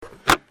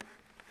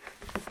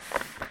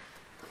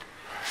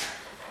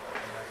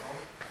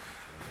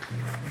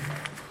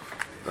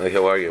Hi,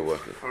 how are you?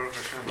 Welcome.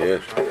 Yeah.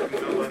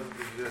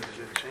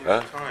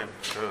 Huh? Time.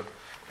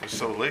 It was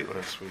so late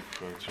last week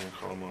for Jan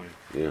Kalamoy.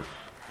 Yeah.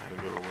 I had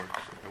to go to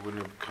work. I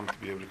wouldn't have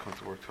be able to come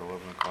to work till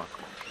 11 o'clock.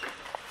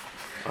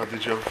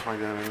 Did you ever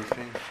find out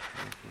anything?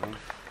 No?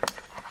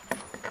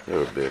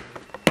 They're a bit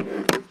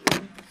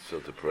so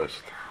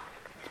depressed.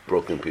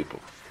 Broken people.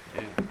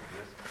 Yeah.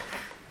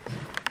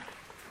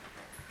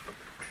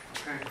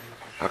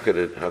 How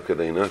could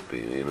they not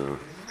be, you know?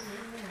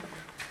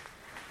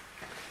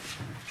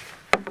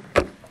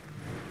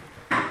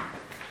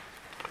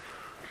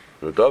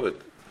 David,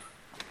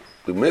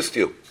 we missed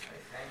you.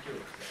 Thank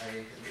you. I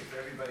missed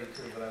everybody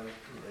too, but I was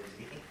too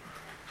lazy.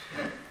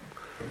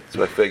 That's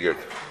what I figured.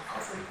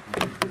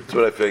 That's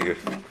what I figured.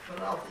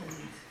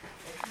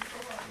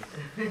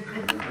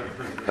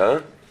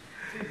 Huh?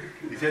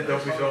 He said,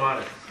 don't be so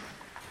honest.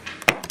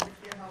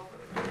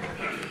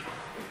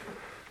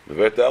 The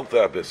wird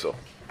älter ein bisschen.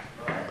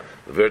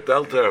 The wird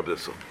älter ein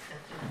bisschen.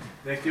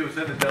 Next year we'll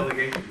send a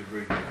delegation to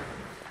bring.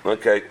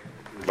 Okay.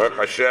 Baruch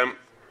Hashem.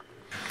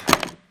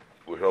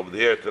 We're over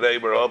here today.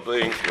 We're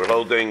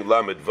holding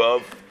Lamed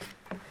Vav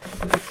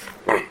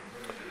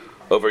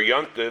over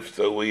Yontif.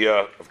 So we,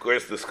 of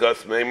course,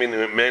 discussed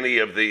many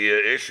of the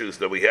issues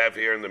that we have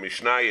here in the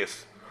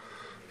Mishnayos,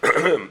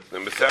 the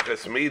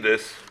Maseches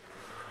Midas,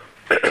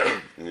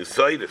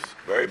 Yesodis,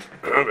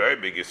 very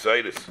big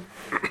Yesodis.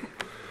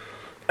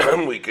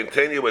 We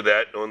continue with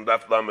that on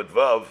Daf Lamed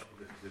Vav.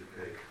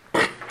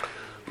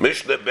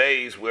 Mishnah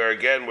Beis, where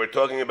again we're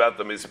talking about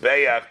the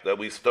Mizbeach that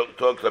we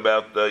talked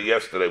about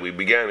yesterday. We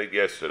began it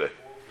yesterday.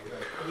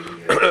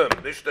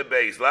 Mishnah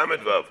Beis,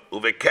 Lamed Vav,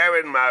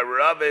 Uvekaren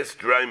Ma'araves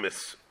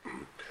Draimis.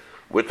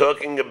 We're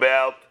talking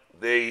about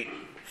the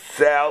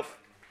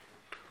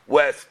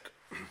southwest,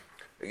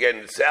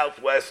 again, the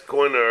southwest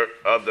corner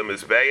of the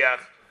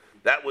Mizbeach.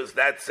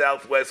 That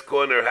southwest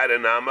corner had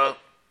an amma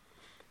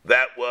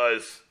that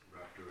was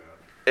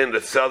in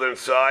the southern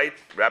side,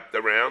 wrapped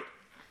around.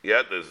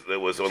 Yeah, there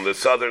was on the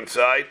southern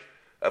side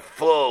a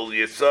full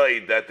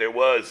yesod that there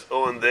was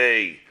on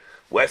the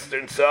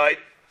western side,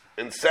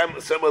 and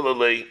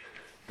similarly,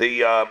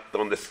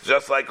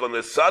 just like on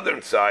the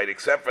southern side,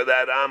 except for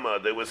that amma,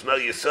 there was no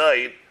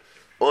yesod.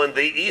 On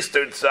the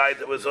eastern side,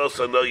 there was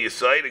also no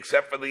yesod,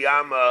 except for the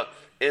amma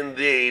in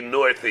the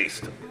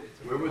northeast.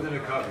 We're within a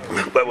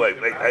cover. But wait.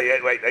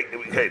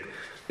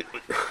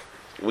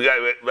 We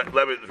got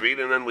let me read,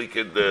 and then we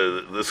could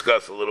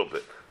discuss a little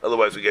bit.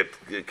 Otherwise, we get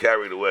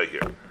carried away here.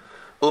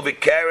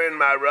 Uvikaren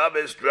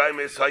ma'arabes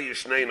draimis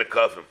hayishnei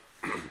nekavim.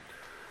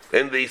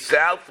 In the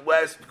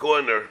southwest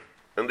corner,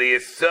 in the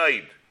east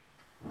side,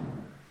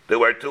 there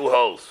were two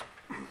holes.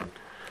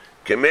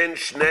 Kemin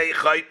shnei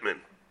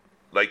chaytmin,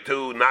 like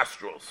two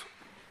nostrils.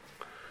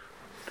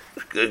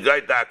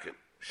 Gaidakin.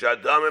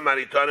 Shadamim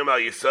anitanim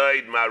al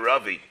yisaid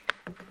ma'aravi.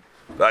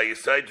 Al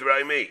yisaid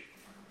draimi.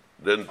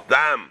 The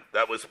dam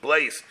that was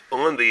placed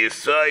on the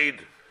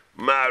side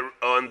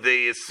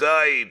Ma'aravi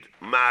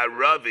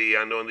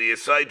and on the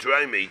side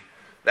Draimi,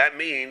 that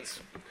means,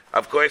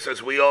 of course,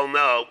 as we all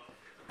know,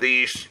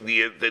 the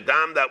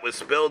dam that was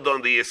spilled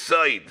on the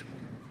side,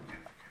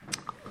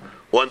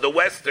 on the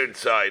western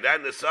side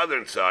and the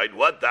southern side,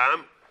 what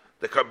dam?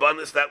 The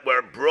karbanis that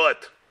were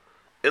brought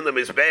in the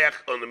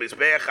Mizbeach, on the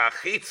Mizbeach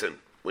Achitzin,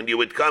 when you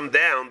would come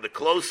down, the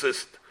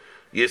closest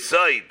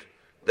Yesod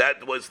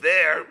that was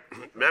there,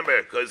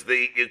 remember, because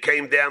you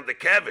came down the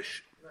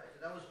Kavish. Right,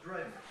 that was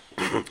Draimis.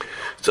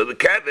 So the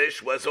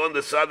Kavish was on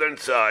the southern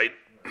side,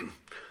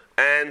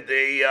 and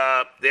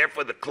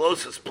therefore the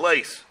closest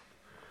place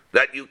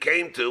that you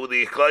came to,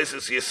 the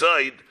closest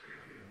Yesod,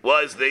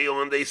 was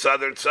on the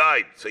southern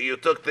side. So you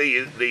took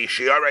the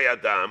Shiarei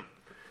Adam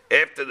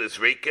after the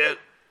Zrika,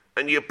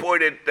 and you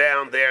poured it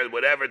down there,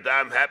 whatever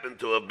dam happened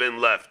to have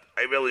been left.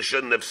 I really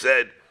shouldn't have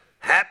said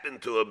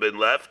happened to have been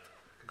left,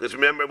 because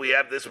remember, we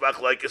have this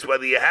machlokes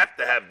whether you have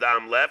to have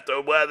dam left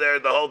or whether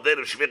the whole din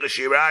of shvicha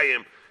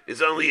shirayim is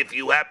only if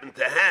you happen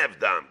to have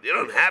dam. You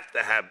don't have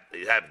to have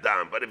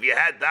dam, but if you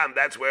had dam,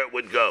 that's where it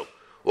would go.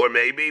 Or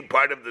maybe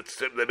part of the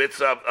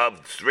mitzvah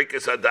of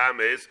strikas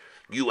adam is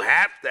you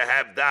have to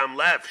have dam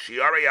left,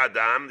 shiari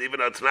adam,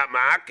 even though it's not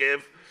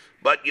ma'akiv,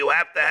 but you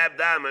have to have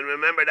dam. And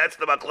remember, that's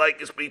the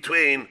machlokes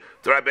between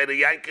the Rabbeinu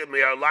Yankiv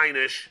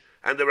Me'arlainish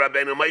and the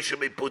Rabbeinu Moshe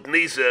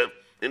Brown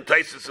in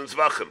Taisus and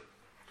Zvachim.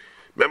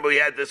 Remember we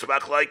had this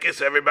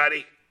machlokes,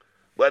 everybody?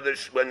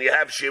 When you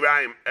have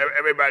shiraim,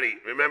 everybody,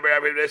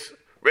 remember this?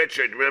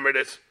 Richard, remember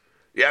this?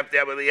 You have to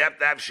have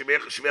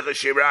shvicha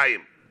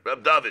shiraim.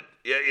 Rab David,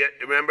 you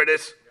remember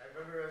this? I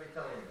remember every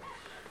telling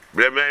you.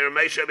 Rabbeinu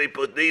Moshe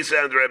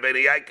Brown and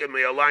Rabbeinu Yankiv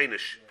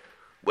Me'arlainish.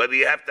 Whether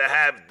you have to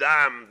have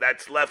dam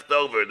that's left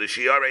over, the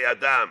shiarei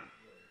adam.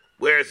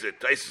 Where is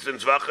it? Taisus and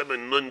Zvachim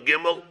and Nun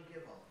Gimel?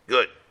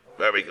 Good,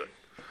 very good.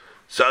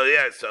 So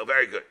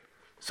very good.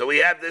 So we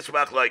have this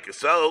machlokes.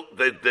 So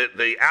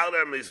the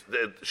outer is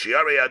the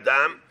shiarei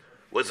adam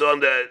was on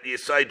the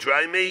Yesai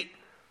Draimi,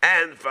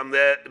 and from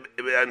the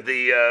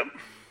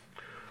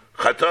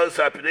Chatos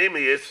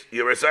Hapnimius,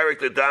 you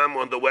resurrect the dam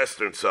on the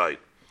western side.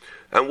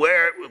 And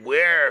where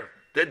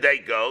did they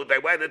go? They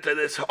went into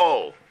this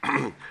hole.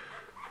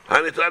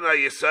 They went in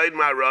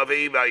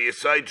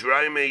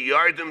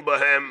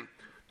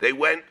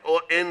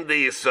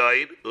the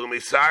Yisoid,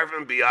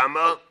 Umisarvim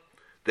Biyama,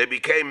 they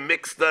became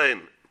mixed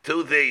in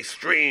to the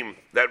stream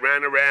that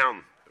ran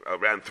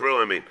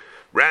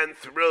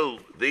through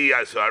the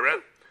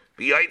Azara,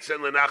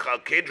 B'yaitzen l'Nachal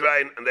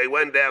Kidron, and they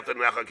went down to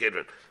Nachal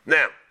Kidron.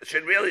 Now, I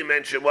should really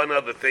mention one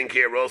other thing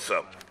here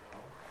also.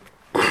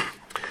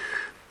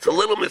 It's a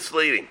little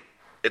misleading.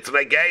 It's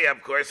Nagaya,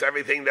 of course,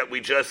 everything that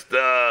we just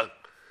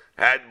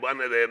had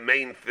one of the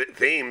main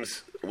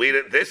themes.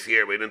 This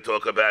year we didn't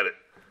talk about it.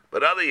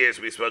 But other years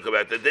we spoke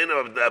about the dinner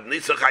of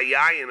Nisach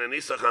Hayayin and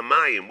Nisach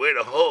Hamayim, where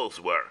the holes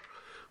were.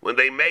 When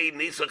they made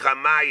Nisach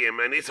Hamayim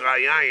and Nisach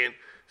Hayayin,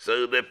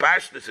 so the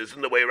Pashtus is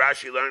in the way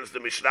Rashi learns the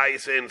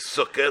Mishnayos in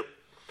Sukkah.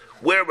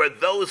 Where were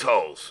those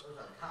holes?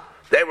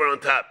 They were on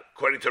top,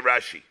 according to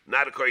Rashi,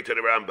 not according to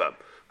the Rambam.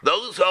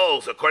 Those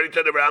holes, according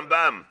to the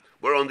Rambam,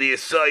 were on the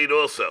side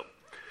also.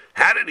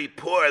 How did he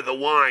pour the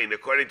wine,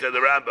 according to the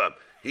Rambam?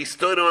 He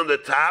stood on the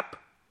top,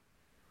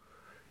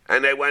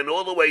 and they went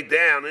all the way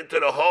down into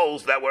the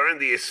holes that were in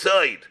the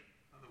side.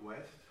 On the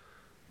west?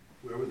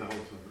 Where were the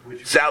holes?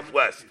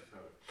 Southwest.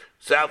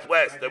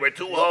 Southwest. There were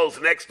two holes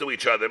next to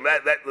each other.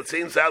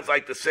 That sounds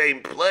like the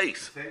same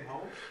place. Same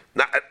holes?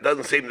 No, it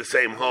doesn't seem the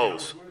same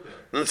holes.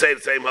 Doesn't say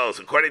the same holes.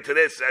 According to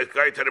this,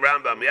 according to the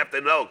Rambam, you have to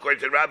know, according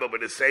to the Rambam,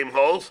 with the same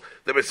holes,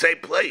 they're the same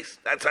place.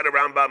 That's how the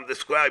Rambam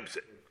describes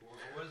it.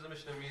 What does the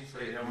Mishnah mean?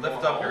 Say,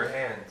 lift up your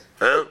hands.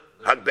 Huh?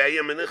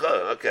 Hagbeyah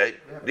mincha. Okay.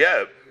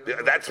 Yeah,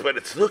 that's what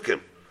it's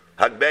looking.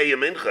 Hagbeyah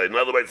mincha. In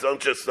other words,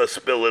 don't just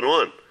spill it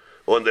on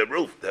the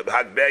roof.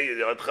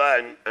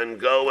 Hagbeyah and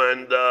go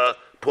and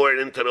pour it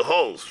into the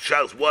holes.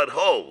 Shows what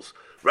holes?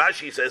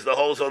 Rashi says the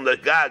holes on the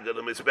gag of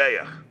the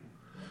Mizbeach.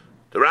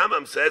 The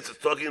Rambam says it's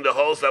talking the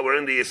holes that were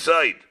in the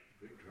side.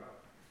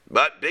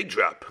 But big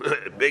drop.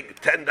 Big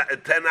 10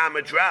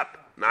 amma drop.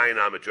 9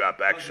 amma drop,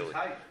 actually.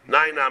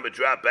 9 amma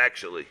drop,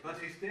 actually. Plus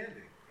he's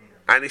standing.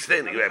 And he's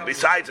standing,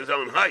 besides his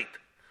own height.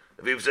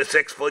 If he was a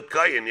 6-foot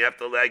kohen, you have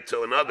to like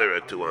to another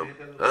to him.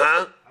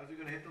 How's he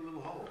going to hit the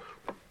little hole?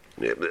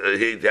 Yeah,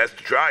 he has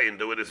to try and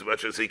do it as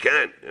much as he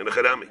can in the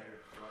Chadami.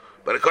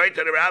 But according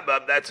to the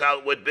Rambam, that's how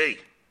it would be.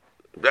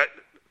 That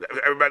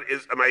everybody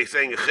is. Am I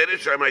saying a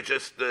chiddush or am I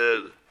just?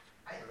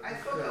 I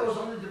thought that was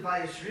only the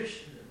Bayis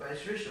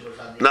Rishon was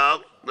on the.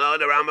 No.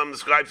 The Rambam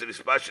describes it.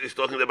 He's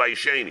talking about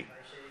Yisheni.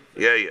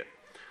 Yeah.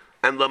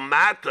 And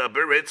Lamata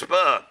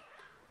Beritzba,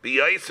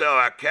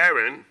 B'Yisa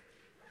Karen.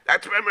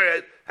 That's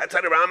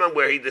how the Rambam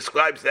where he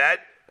describes that,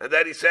 and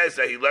then he says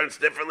that he learns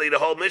differently the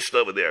whole Mishnah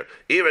over there.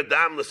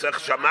 Iradam l'sech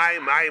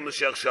shamayim, mayim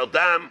l'shech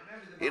shaldam.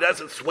 He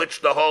doesn't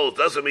switch the holes.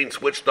 Doesn't mean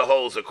switch the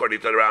holes according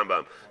to the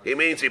Rambam. He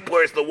means he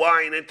pours the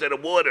wine into the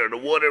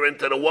water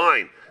into the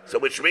wine. So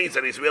which means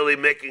that he's really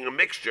making a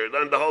mixture.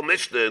 Learn the whole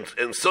Mishnah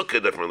in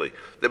Sukkah differently.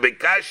 The Big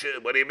Kasha,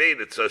 what do you mean?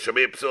 It's a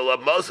Shemi Psul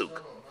of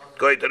Mozuk,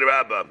 according to the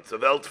Rambam. It's a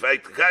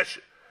Weltfeik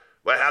Kasha.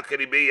 Well, how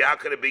could it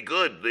be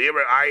good? The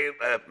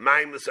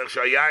Mayim l'sech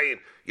shayayin,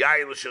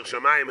 yayin l'shech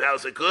shamayim,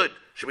 how's it good?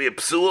 Should be a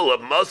Psul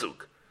of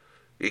Mozuk.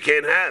 You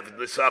can't have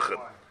the Sachem.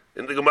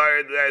 In the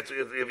Gemara, if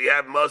you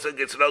have Mozuk,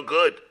 it's no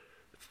good.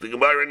 It's the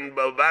Gemara in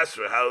Bava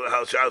Basra,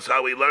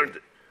 how we learned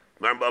it.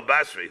 Bava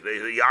Basra,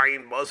 the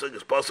Yayin Mozuk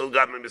is possible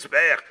government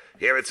Mizbeach.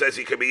 Here it says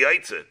he can be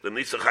Yaitze, the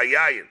Nisach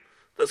HaYayin.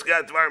 Those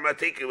got Dvar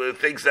Matika, the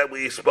things that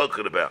we've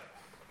spoken about.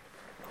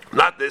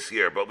 Not this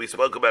year, but we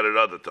spoke about it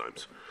other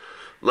times.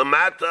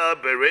 Lamata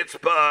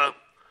Beritzpa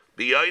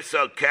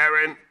B'Yisa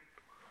Karen,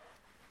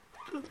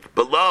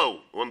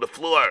 below on the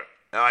floor,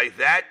 like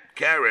that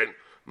Karen,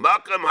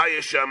 Makam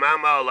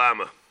Hayashamam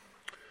Alama.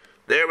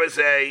 There was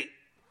a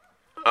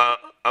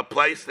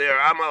place there,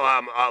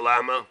 Amal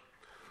Alama,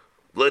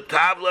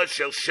 L'Tavla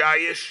Shel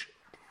Shayish.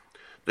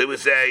 There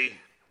was a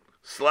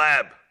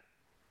slab,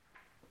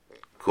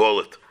 call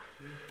it,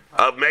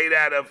 made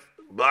out of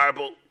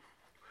marble.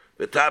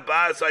 The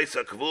Tabaz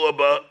Isa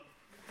Kvuaba,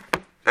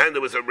 and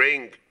there was a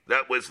ring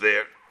that was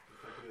there.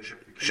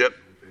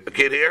 A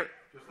kid here?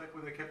 Just like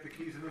when they kept the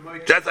keys in the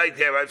mic. Just like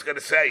there, I was going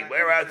to say,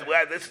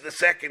 this is the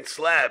second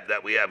slab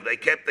that we have. They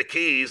kept the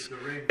keys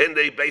in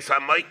the Beis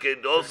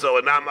HaMikid, also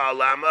in Nama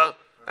Alama,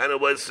 and it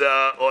was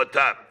on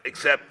top.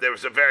 Except there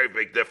was a very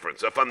big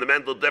difference, a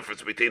fundamental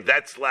difference between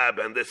that slab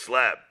and this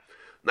slab.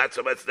 Not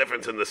so much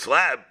difference in the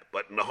slab,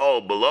 but in the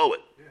hole below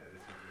it.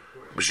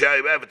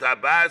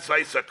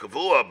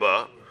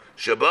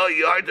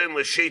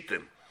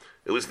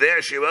 It was there,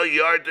 Shibal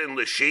Yarden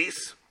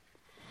Lashis,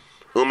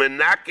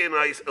 Umenakin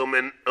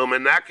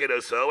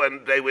also,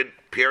 and they would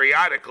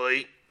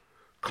periodically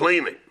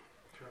clean it.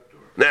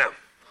 Now,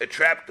 a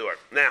trapdoor.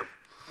 Now,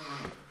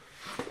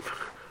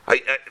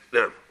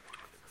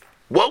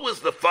 what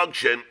was the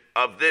function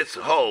of this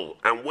hole,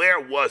 and where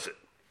was it?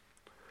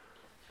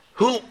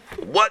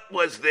 What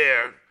was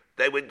there?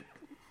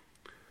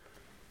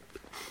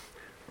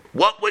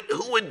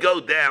 Who would go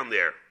down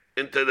there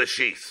into the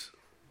sheath?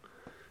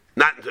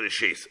 Not into the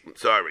sheath,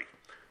 sorry.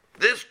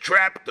 This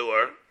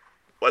trapdoor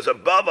was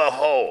above a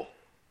hole.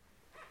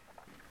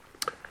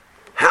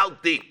 How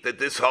deep did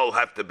this hole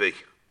have to be?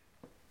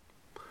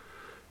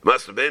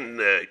 Must have been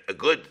a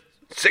good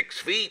 6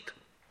 feet.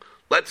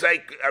 Let's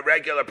say a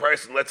regular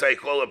person, let's say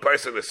call a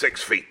person is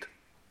 6 feet.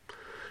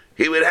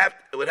 It would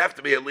have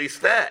to be at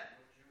least that.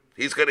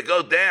 He's going to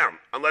go down,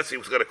 unless he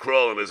was going to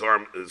crawl on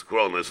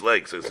crawl on his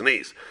legs, his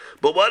knees.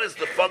 But what is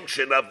the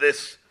function of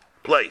this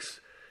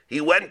place?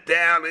 He went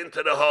down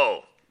into the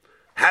hole.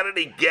 How did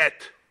he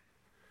get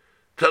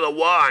to the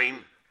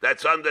wine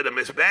that's under the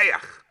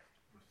Mizbeach?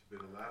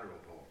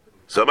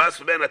 So it must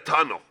have been a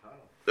tunnel.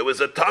 There was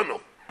a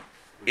tunnel.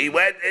 He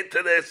went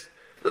into this.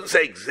 Doesn't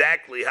say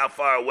exactly how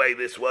far away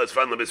this was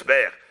from the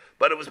Mizbeach,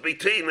 but it was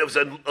between. There was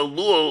a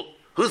lul.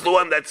 Who's the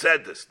one that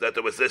said this? That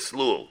there was this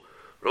lul.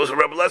 It was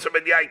Rabbi Moshe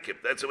ben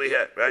Yaakov. That's what we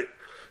had, right?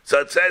 So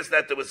it says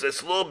that there was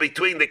this lul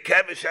between the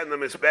kevish and the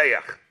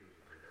Mizbeach.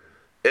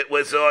 It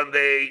was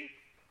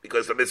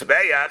because the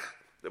Mizbeach,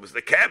 there was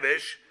the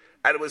kevish,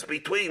 and it was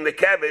between the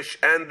kevish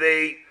and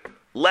the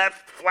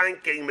left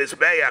flanking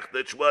Mizbeach,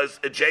 which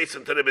was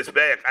adjacent to the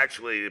Mizbeach,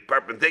 actually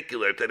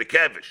perpendicular to the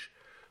kevish.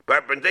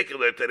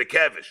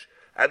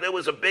 And there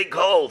was a big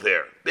hole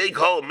there. Big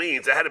hole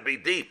means it had to be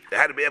deep. They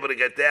had to be able to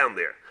get down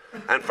there.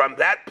 And from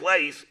that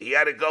place, he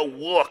had to go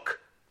walk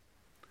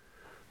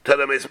to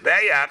the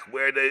Mizbeach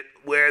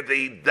where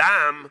the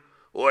dam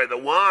or the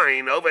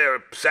wine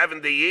over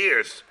 70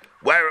 years,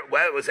 where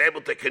it was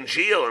able to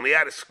congeal, and he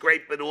had to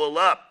scrape it all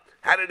up.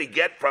 How did he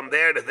get from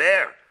there to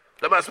there?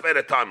 There must have been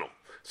a tunnel.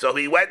 So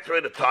he went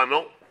through the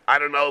tunnel. I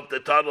don't know if the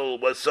tunnel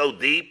was so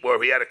deep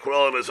or he had to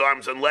crawl on his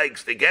arms and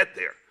legs to get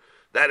there.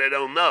 That I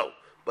don't know.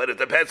 But it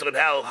depends on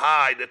how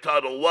high the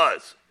tunnel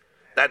was.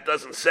 That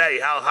doesn't say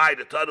how high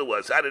the tunnel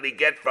was. How did he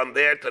get from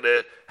there to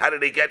the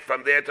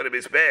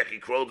Mizbeach? He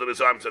crawled on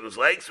his arms and his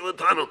legs through a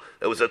tunnel.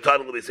 There was a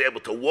tunnel he was able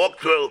to walk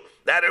through.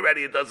 That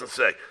already it doesn't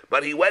say.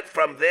 But he went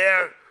from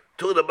there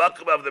to the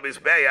makom of the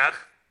Mizbeach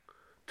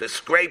to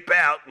scrape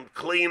out and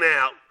clean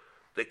out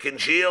the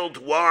congealed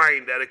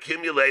wine that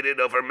accumulated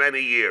over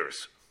many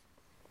years.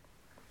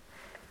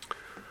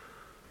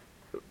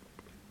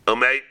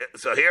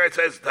 So here it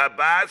says,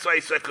 Tabas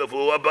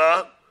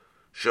Isakavuaba,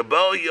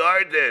 Shabo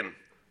Yarden.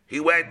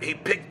 He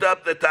picked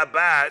up the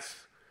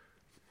tabas,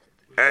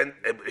 and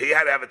he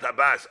had to have a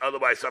tabas,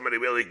 otherwise somebody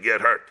really could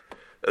get hurt.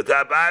 The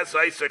tabas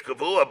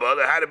Isakavuaba,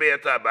 there had to be a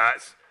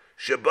tabas.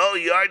 Shabo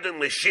Yarden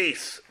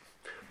Lishis.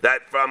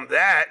 That from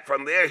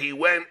there he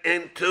went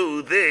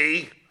into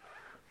the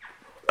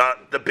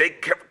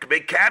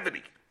big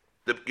cavity,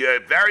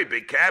 the very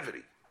big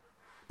cavity,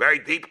 very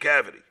deep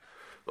cavity.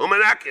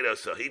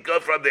 So he'd go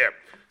from there.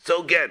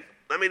 So again,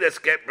 let me just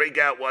bring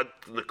out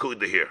what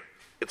Nakuda here.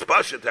 It's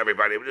pasha to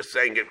everybody. I'm just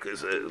saying it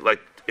because I like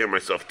to hear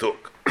myself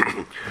talk.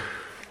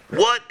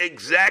 What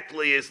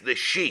exactly is the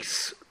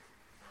shees?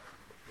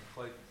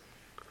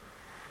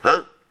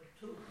 Huh?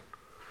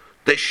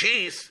 The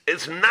shees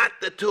is not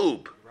the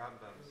tube.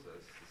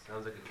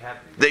 Sounds like a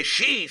cavity. The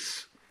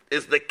shees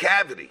is the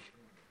cavity,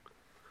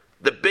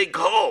 the big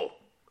hole.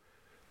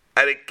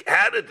 And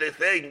how did the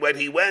thing, when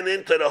he went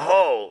into the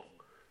hole,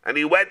 and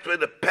he went through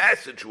the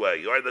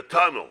passageway or the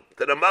tunnel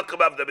to the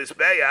makom of the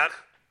Mizbeach,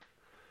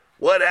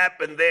 what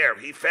happened there?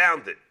 He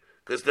found it.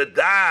 Because the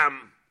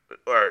dam,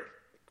 or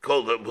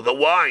called the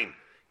wine,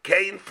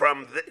 came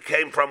from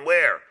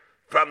where?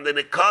 From the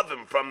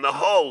nekavim, from the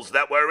holes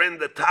that were in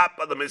the top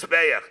of the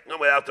Mizbeach. No,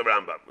 without the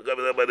Rambam. What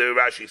the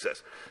Rashi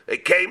says.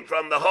 It came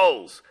from the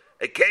holes.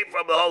 It came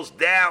from the holes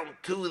down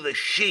to the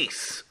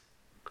shees.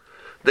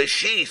 The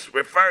shees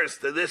refers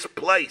to this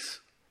place.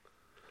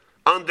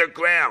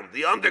 Underground,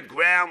 the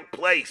underground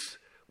place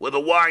where the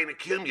wine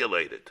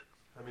accumulated.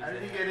 How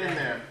did he get in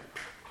there?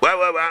 Wait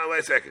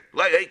a second.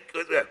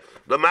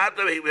 The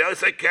matter, we always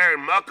say, Karen,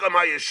 Makam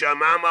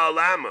HaYeshamama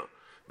Alama,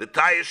 the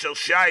Tayashel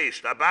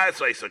Shayish, Tabas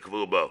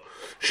Isakvubo,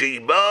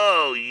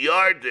 Shibo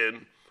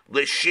Yarden,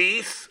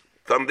 Lishis,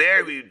 from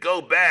there we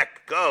go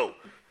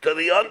to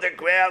the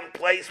underground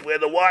place where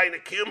the wine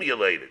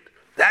accumulated.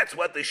 That's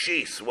what the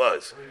shees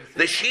was.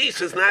 The shees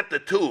is not the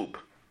tube.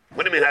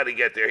 What do you mean, how did he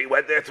get there? He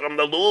went there from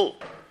the lul.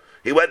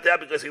 He went there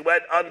because he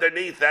went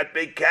underneath that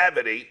big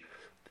cavity,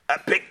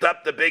 picked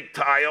up the big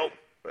tile,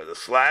 or the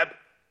slab,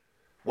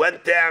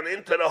 went down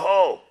into the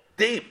hole,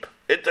 deep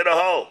into the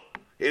hole.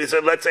 He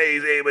said, let's say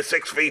he was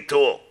 6 feet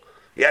tall.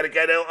 He had to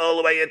get all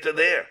the way into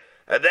there.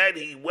 And then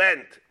he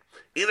went,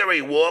 either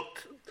he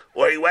walked,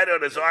 or he went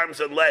on his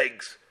arms and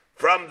legs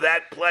from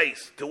that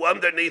place to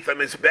underneath a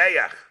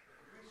Mizbeach.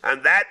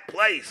 And that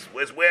place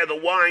was where the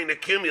wine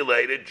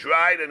accumulated,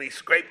 dried, and he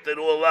scraped it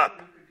all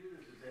up.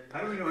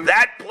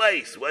 That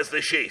place was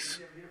the shees.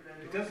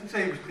 It doesn't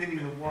say he was cleaning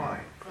the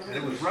wine. And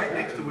it was right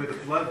next to where the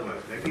blood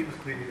was. Maybe he was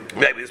cleaning the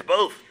wine. Maybe it's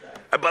both.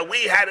 But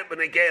we had it when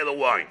they gave the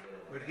wine.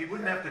 But he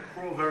wouldn't have to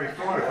crawl very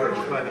far to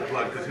purchase by the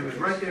blood, because he was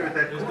right there at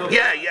that corner.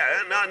 Yeah,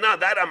 no,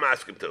 that I'm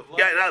asking to.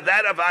 Yeah, no,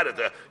 that I've added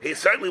to. He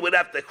certainly would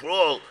have to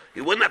crawl. He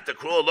wouldn't have to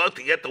crawl long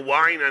to get the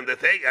wine and the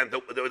thing, and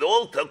it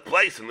all took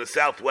place in the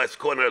southwest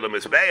corner of the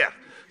Mizbeach.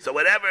 So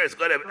whatever is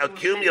going to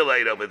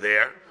accumulate over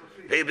there,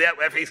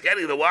 If he's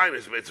getting the wine,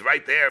 it's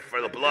right there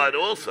for the blood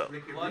also. The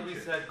blood we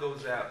said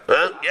goes out.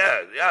 Huh?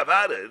 Yeah,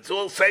 about it. It's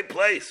all same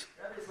place.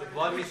 The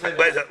blood we said.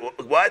 Wait,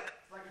 what?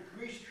 It's like a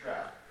grease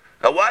trap.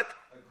 A what?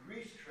 A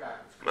grease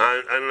trap.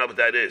 I don't know what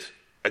that is.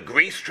 A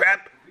grease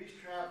trap? A grease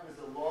trap is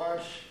a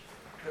large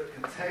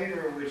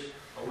container which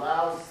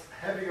allows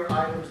heavier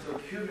items to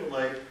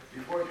accumulate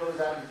before it goes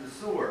out into the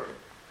sewer.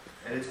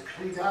 And it's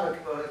cleaned out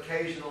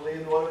occasionally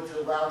in order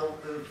to allow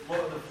the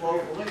flow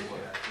of the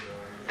liquid.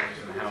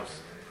 In the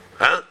house.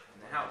 Huh?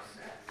 In the house.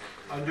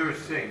 Under a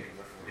sink,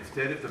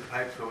 instead of the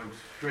pipe going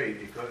straight,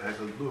 has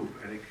a loop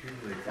and it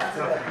accumulates. That's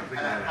itself, at you clean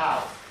a that out.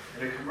 house.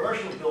 In a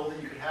commercial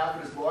building, you can have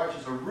it as large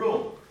as a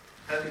room,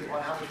 depending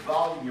upon how much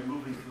volume you're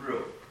moving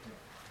through.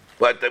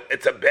 But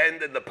it's a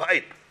bend in the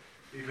pipe.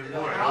 Even In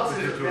more. a it house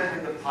opens is into a-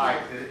 bending the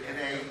pipe.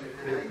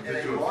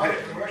 In a large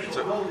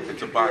commercial building,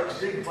 it's you a can box.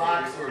 get a big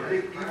box or a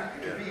big, it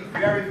can be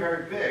very,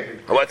 very big.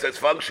 What's its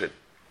function?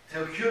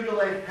 To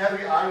accumulate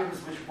heavy items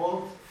which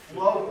won't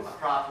flow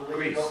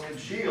properly, and don't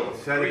congeal.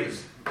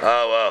 Sediments.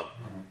 Oh.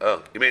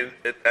 You mean,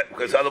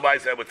 because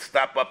otherwise that would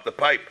stop up the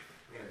pipe.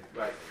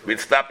 Right. We'd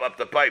stop up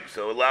the pipe,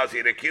 so it allows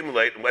you to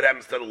accumulate. And what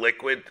happens to the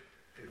liquid?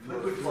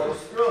 Liquid flows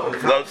through.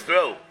 Flows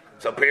through.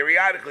 So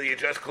periodically you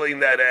just clean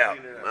that out.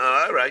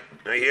 Oh, all right.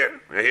 I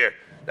hear.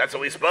 That's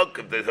what we spoke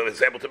of. If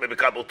it's able to make a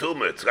couple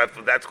tumors.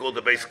 That's called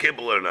the base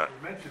kibble or not.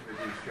 You mentioned the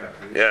grease trap.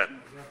 Yeah.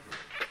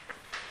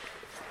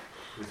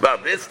 Well,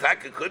 this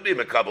taka could be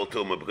a couple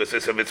tumor because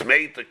if it's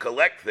made to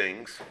collect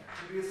things,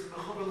 it's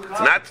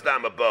not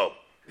stam a bow.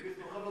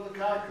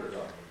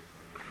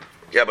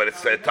 Yeah, but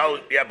it's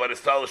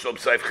Talashom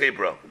Saif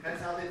Chibro.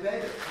 That's how they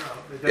made it.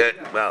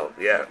 Yeah, well,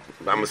 yeah.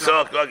 I'm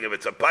so talking if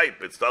it's a pipe,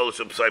 it's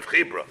Talashom Saif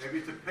Chibro. Maybe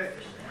it's a pit.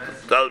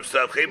 Talashom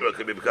Saif Chibro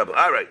could be a couple.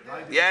 All right.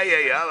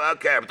 Yeah.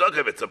 Okay, I'm talking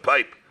if it's a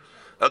pipe.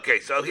 Okay,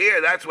 so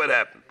here, that's what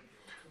happened.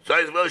 So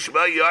I will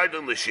Shema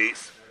Yarden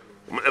Lashis.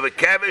 The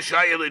Kavish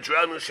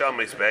Hayelidron Shal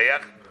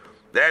Mizbeach.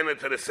 Then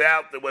to the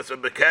south there was a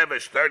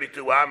Bekevish,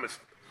 32 Amos.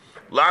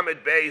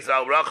 Lamed Beis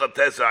Al Rachab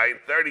Tezayin,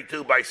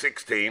 32 by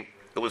 16.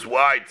 It was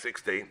wide,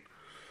 16.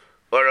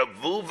 Or a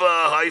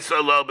Vuva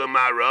Haisalo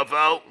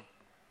B'Maravo.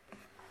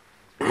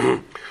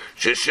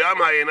 Shesham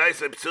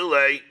Hayanais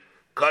Psule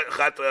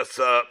Chatras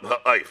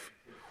Ha'if.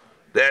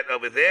 That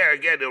over there,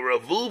 again, there were a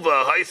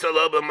Vuva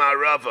Haisalo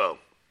B'Maravo.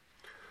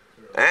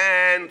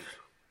 And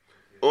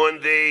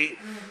on the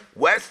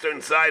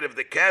western side of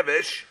the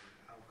Kevish,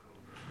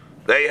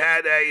 they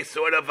had a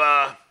sort of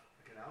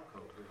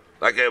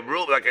like a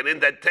roof, like an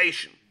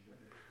indentation.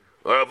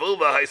 Or a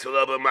Vuva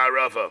Haisalo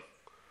B'Maravo.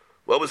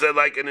 What was it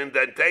like an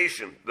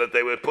indentation that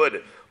they would put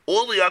it?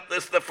 Only up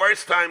this is the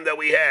first time that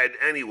we had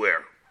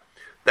anywhere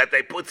that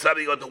they put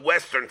something on the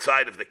western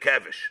side of the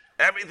Kevish.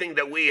 Everything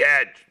that we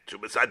had,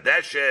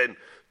 Chubasadeshin,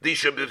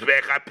 Dishim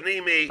Bizbech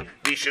Apnimi,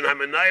 Dishim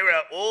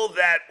Hamanayra, all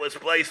that was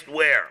placed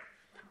where?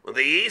 On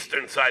the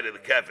eastern side of the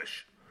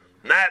Kevish.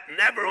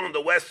 Never on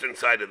the western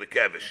side of the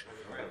Kevish.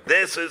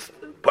 This is,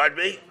 pardon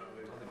me?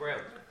 On the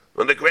ground.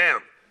 On the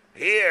ground.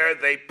 Here,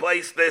 they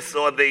placed this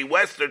on the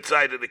western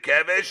side of the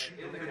Kevish.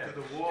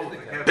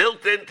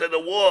 Built into the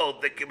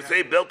wall.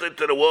 Built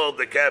into the wall of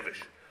the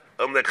Kevish.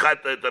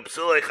 The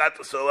Psulei Chata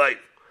Solei.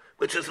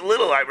 Which is a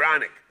little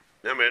ironic.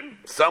 I mean,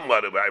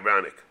 somewhat of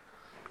ironic.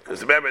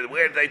 Because remember,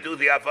 where did they do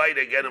the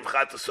Avaida again of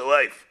Chata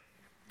Solei?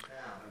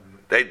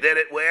 They did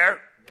it where?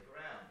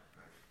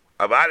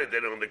 Avada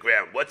did it on the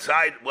ground. What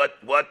side,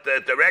 what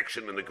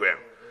direction in the ground?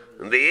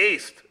 In the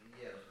east.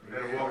 You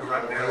gotta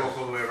walk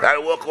all the way around. Got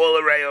to walk all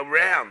the way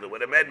around. It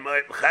would have made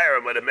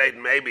Chayram would have made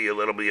maybe a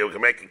little bit. You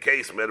can make a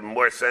case made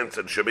more sense.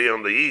 It should be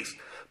on the east,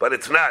 but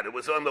it's not. It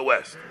was on the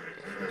west.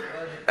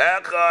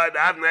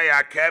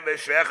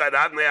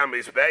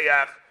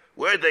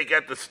 Where did they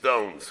get the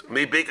stones?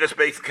 Mibikas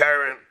base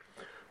Karen.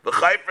 The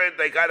Chayfred,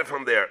 they got it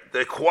from there.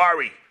 The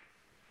quarry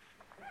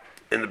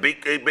in the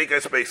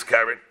Bikas base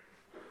Karen.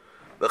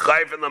 The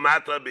Chayfred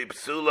Lamata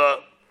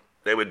Bipsula.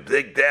 They would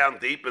dig down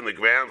deep in the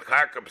ground.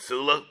 Karka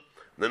Psula.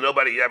 That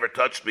nobody ever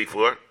touched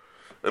before.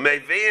 That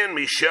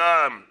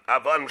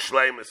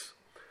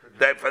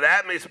for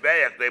that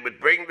mizbeach they would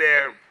bring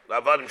their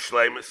avadim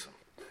shleimus,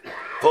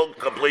 full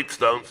complete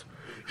stones.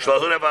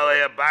 Shlahuna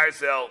v'aleya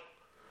barzel.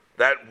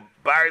 That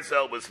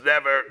barzel was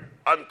never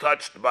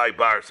untouched by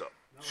barzel.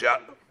 Most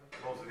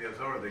of the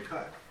Azora they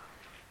cut.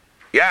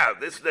 Yeah,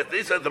 these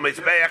are the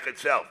mizbeach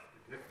itself.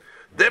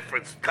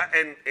 Difference,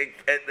 and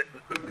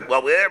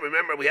well,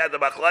 remember we had the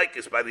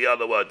machlaikis by the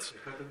other ones.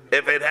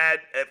 If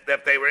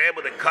they were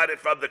able to cut it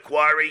from the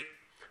quarry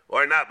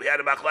or not, we had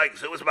a machlaikis.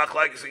 Who was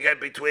machlaikis again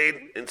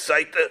between in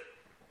Saita?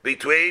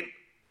 Between?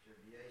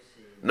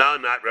 No,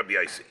 not Rabbi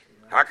Yossi.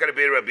 How can it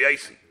be Rabbi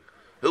Yossi?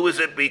 Who was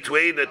it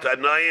between the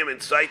Tanaim and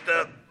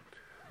Saita?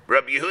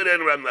 Rabbi Yehuda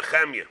and Rabbi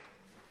Nechemia.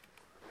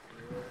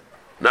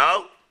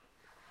 No,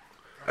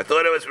 I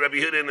thought it was Rabbi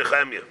Yehuda and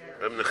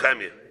Rabbi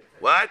Nechemia.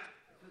 What?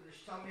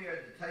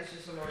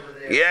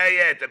 Yeah,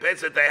 it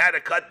depends if they had to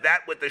cut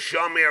that with the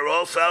shamir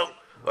also,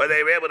 or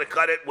they were able to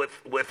cut it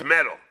with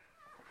metal.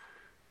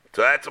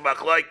 So that's a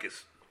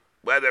machlaikis.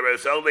 whether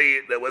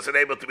that wasn't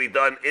able to be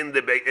done in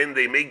the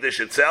Migdash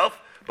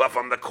itself, but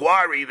from the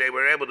quarry they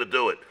were able to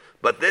do it.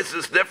 But this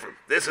is different.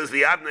 This is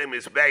the Avnei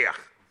Mizbeach.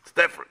 It's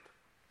different.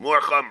 More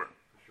Chomer.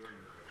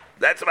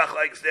 That's about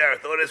like there. I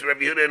thought it was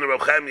Rabbi Yehuda and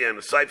Rabbi Chemia and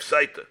the Saif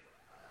Saita.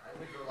 I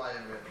would rely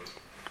on Rabbi.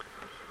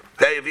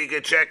 Okay, if you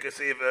can check and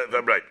see if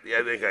I'm right. Yeah,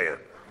 I think I am.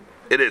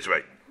 It is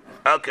right.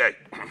 Okay.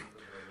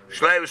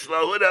 Shleiv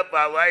Shlohuda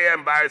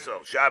Balayam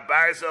Barzel. Shah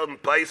Barzel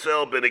and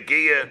Paisel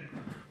Benegia.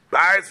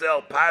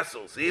 Barzel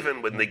Pasels,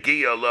 even with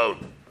Negia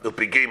alone.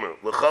 Upigima.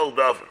 L'chol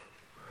Dover.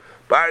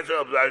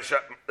 Barzel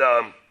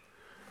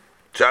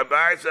Shah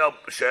Barzel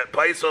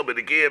Paisel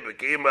Benegia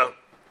Begima.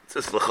 It's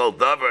just L'chol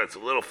Dover. It's a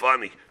little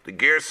funny. The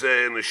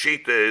Girsa in the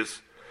Shita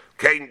is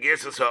Kain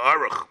Girsa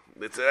Ha'aruch.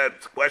 It's a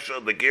question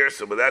of the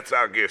Girsa, but that's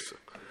our Girsa.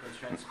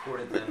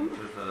 Transported then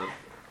with a...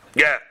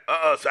 Yeah,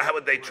 so how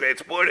would they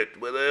transport it?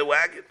 With a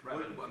wagon?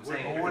 Right, I'm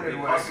saying it would be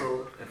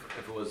possible if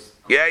it was...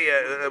 Yeah.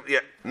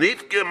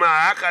 Nifka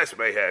ma'achas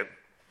mehem.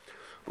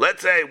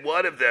 Let's say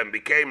one of them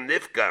became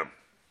nifkam.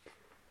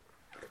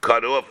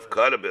 Cut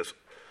a bit.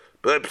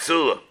 But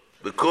psula.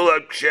 The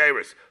kulak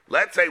ksheris.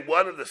 Let's say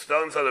one of the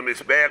stones on the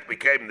Mizbeach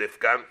became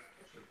nifkam.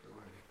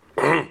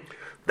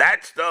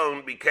 That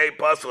stone became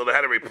possible, they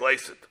had to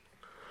replace it.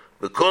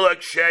 The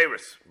kulak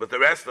ksheris. But the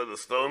rest of the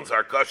stones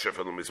are kosher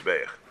for the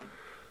Mizbeach.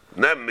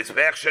 No,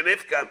 Mizbeach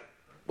Shanifkam.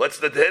 What's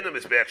the din of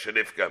Mizbeach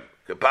Shanifkam?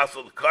 Can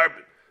possible the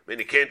carbon. I mean,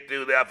 you can't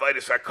do the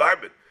Avitis are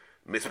carbon.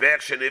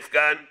 Mizbeach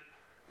Shanifkam,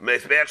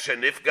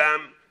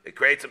 it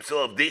creates a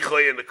psil of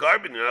dichoy in the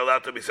carbon. You're not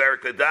allowed to be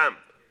Sarek the dam.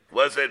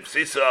 Was it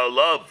Sisa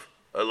love?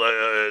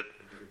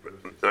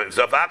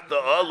 Zavakta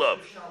olav.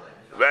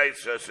 Right,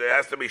 so it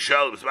has to be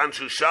shalom.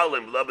 Zmanshu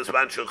shalom, love is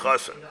zmanshu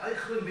chasa.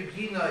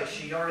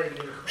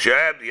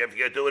 Sure, you have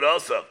to do it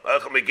also.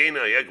 Not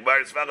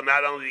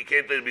only you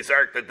can't do it, be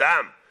Sarek the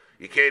dam.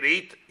 You can't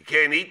eat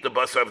the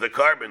basar of the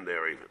carbon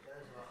there even.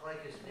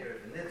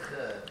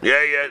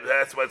 Yeah,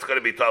 that's what's going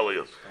to be told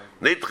you.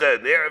 Nitche,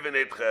 nerev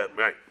nitche,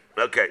 right?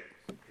 Okay.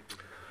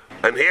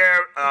 And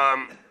here,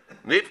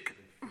 nitche.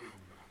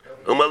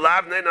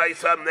 Umalavne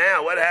naisam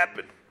now. What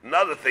happened?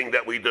 Another thing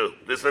that we do.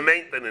 There's the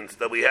maintenance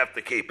that we have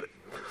to keep it.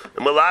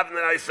 Umalavne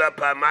naisam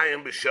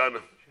pamayim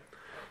b'shana,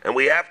 and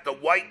we have to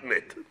whiten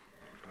it,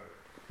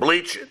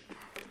 bleach it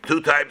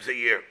 2 times a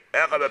year.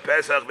 Echad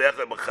b'Pesach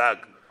v'echad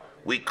b'Chag.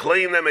 We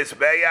clean the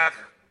Mizbeach,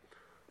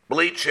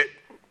 bleach it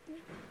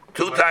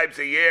 2 times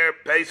a year,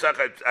 Pesach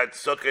at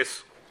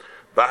Sukkot,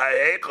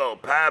 V'ha'echol,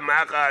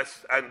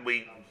 Pa'amachas, and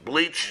we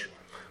bleach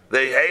the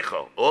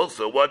Hechol,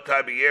 also 1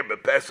 time a year,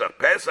 but Pesach.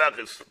 Pesach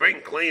is spring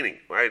cleaning,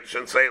 right?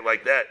 Shouldn't say it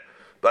like that.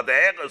 But the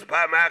Hechol is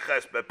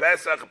Pa'amachas, but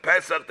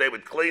Pesach, they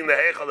would clean the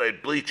Hechol,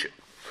 they'd bleach it.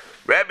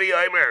 Rabbi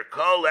Omer,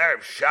 Kol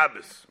Erev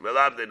Shabbos,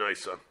 Melav de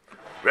Noisa.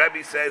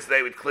 Rabbi says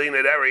they would clean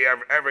it every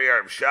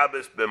Erev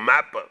Shabbos,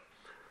 B'mappa,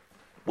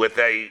 with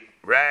a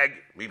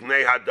rag,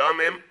 Mivnei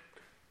Hadamim,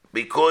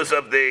 because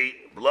of the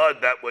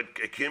blood that would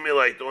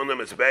accumulate on the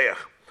Mizbeach.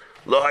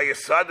 Lo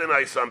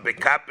hayasadinai some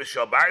bekapish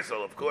shel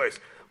barzel, of course.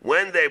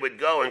 When they would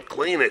go and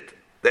clean it,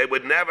 they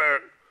would never,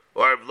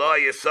 or lo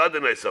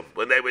hayasadinai some,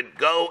 when they would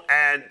go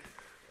and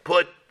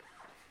put,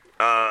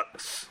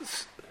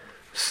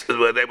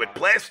 when they would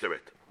plaster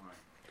it.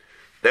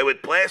 They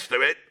would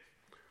plaster it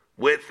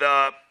with,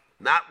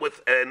 not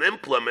with an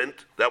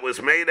implement that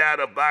was made out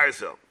of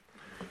barzel.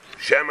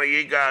 Shema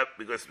Yiga,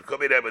 because the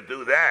Kubi never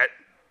do that,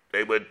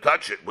 they would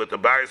touch it with the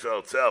barzel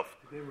itself.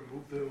 Did they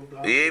remove the old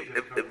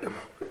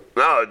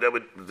no, they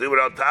would do it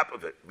on top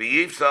of it.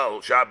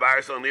 B'yivsal, shah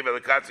barzel, niva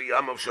l'katzi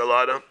yam of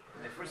shalada,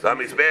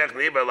 samizbeach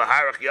niva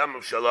l'harach yam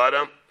of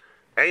shalada,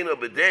 eino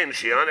bedin,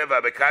 shianev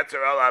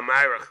abekatzer al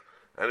amarach,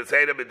 and it's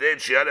eino bedin,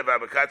 shianev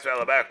abekatzer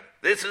al amarach.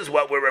 This is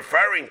what we're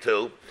referring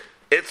to.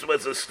 It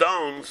was the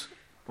stones,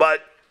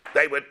 but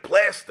they would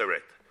plaster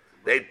it.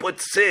 They'd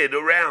put sid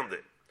around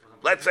it.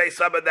 Let's say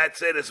some of that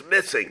sid is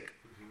missing.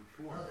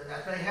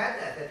 They had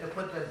that. They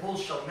put the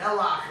bullshit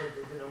melach.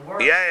 It didn't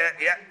work.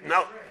 Yeah.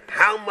 No.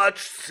 How much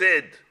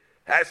sid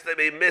has to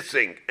be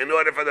missing in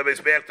order for the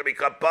Mizbeach to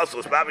become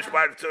puzzles? Babish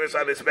part of Tzuras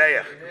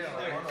HaMizbeach.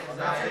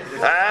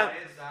 Huh?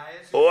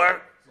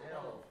 Or?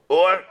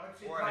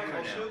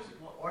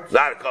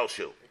 Not a kol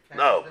shoe.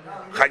 No.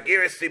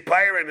 Chagiris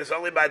Sipirin is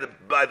only by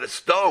the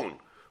stone.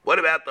 What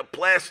about the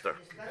plaster?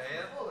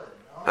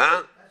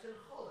 Huh?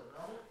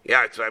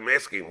 Yeah, so I'm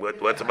asking,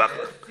 what's about?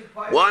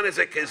 One is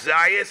a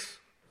kezayis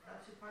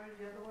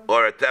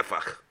or a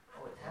tefach.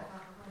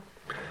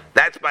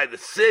 That's by the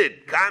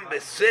sid. Kan be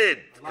sid.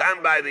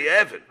 Kan by the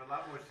evan.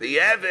 The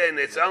evan,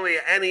 it's only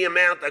any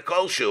amount of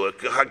kolshu.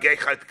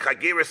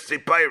 Chagiris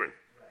tzipirin.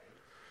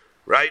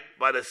 Right?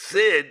 But a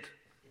sid,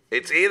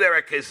 it's either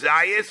a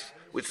kezayis,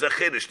 which is a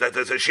chiddush, that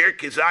there's a sheer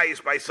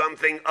kezayis by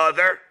something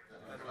other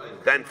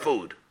than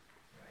food.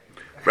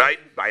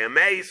 Right? By a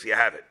mace, you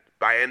have it.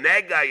 By a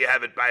nega, you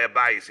have it by a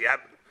bais. You have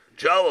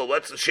Joel,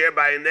 what's the share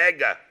by a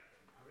nega?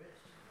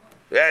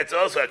 Yeah, it's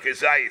also a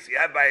kezayis. You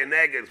have by a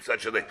negative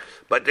such a thing,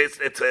 but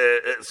it's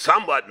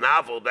somewhat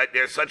novel that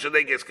there's such a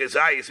thing as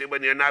kezayis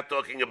when you're not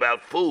talking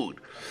about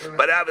food.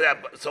 But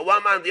so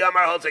one man the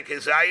Amar holds a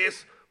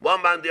kezayis,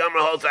 one man the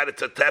Amar holds that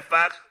it's a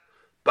tefach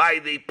by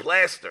the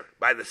plaster,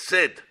 by the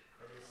sid.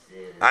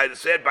 I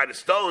said by the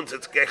stones.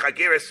 It's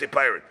kechagiris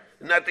sipirin.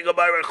 Nothing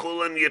about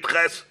chulun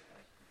yitches.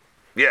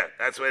 Yeah,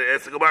 that's what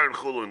it's the Gemara in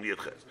chulun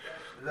yitches.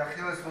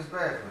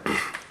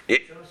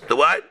 The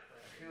what?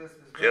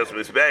 Chilas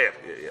Mizbeach.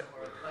 Yeah.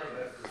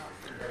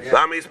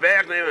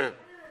 Mizbeach name.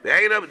 The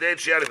Ein of Dead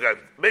Shadowgard.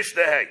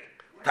 Mishnah Hey.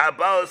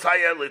 Tabos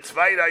Haya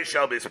Litzvaydai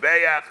Shal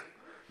Mizbeach.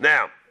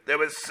 Now, there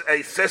was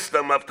a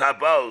system of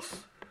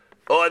tabos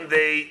on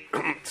the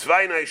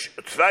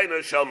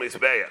Tzvaina Shal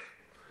Mizbeach.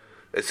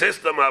 A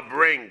system of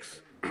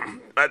rings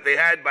that they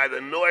had by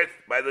the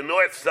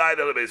north side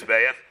of the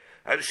Mizbeach.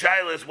 And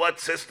Shaila is what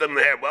system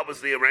there? What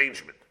was the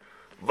arrangement?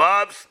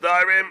 Vav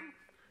Starim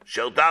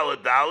Shal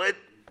Dalad Dalad.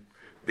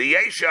 The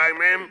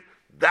Yeshaimim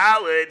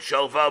Dalad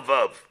Shal Vav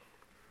Vav.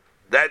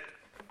 That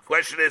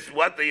question is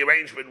what the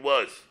arrangement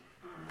was.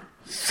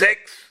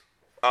 6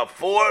 of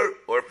 4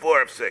 or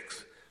 4 of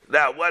 6.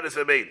 Now, what does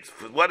it mean?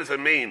 What does it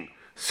mean?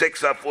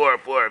 6 of 4 or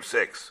 4 of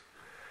 6.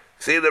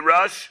 See the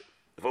rush?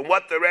 From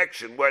what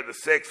direction were the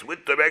 6?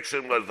 Which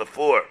direction was the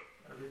 4?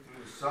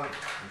 Huh?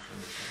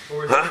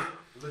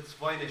 So it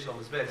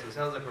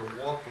sounds like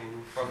we're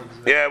walking from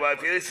the Yeah, well,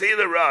 if you see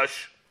the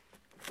rush,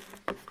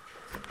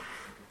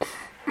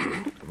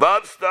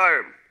 Vav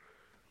Starim,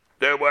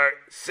 there were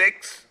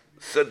 6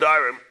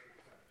 Sadarim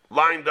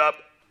lined up,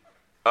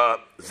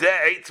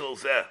 Zeh Eitzel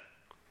Zeh,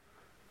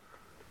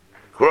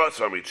 across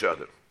from each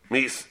other.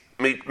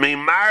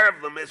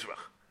 Mimarav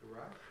Mizrach.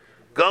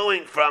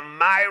 Going from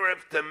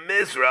Ma'ariv to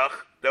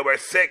Mizrach, there were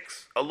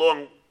 6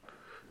 along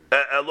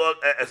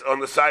on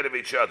the side of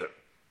each other.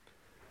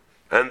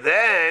 And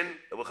then,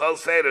 V'chol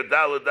Seder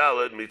Dalad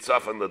Dalad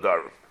Mitzafan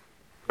Ladarim.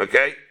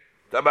 Okay?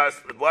 Tabas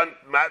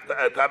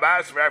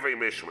for every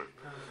Mishmar.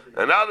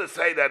 And others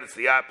say that it's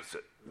the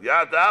opposite.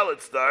 Yad Dalad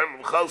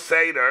Starim, V'chol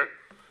Seder,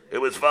 it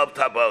was Vav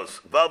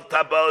Tabos. Vav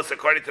Tabos,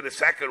 according to the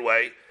second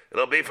way,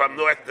 it'll be from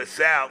north to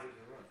south.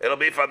 It'll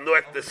be from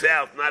north to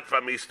south, not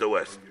from east to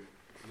west.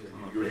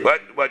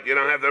 What? You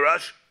don't have the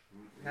rush?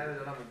 Have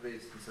it on the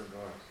base instead of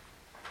ours.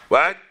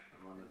 What?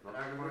 On the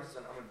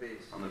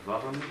base. On the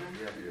Vavam?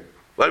 Yeah.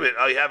 Wait a minute.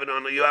 Oh, you have it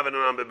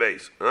on the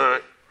base. All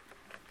right.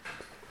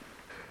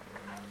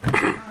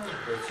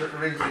 There's certain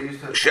rings they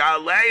used to.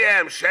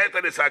 Shaleim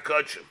shetan is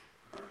hakochim.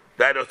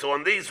 That it's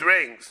on these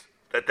rings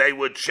that they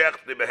would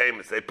shech the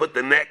behemoths. They put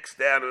the necks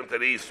down into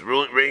these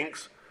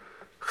rings,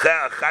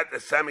 a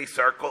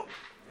semicircle,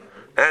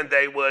 and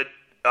they would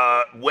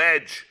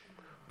wedge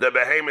the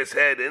behemoth's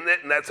head in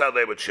it, and that's how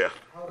they would shech.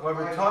 When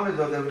we told me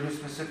though, they would use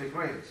specific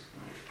rings.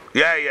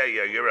 Yeah.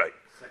 You're right.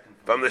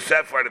 From the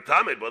set for the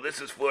Talmud. Well,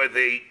 this is for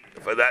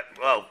that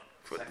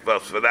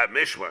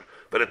mishmar.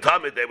 For the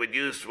Talmud, they would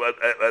use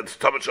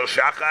Talmud Shel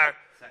Shachar.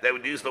 They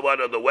would use the one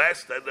on the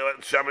west, and the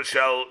Shama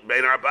Shel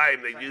Bein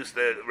Arbaim. They'd use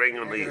the ring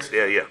on the east.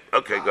 Yeah.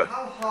 Okay, good.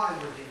 How high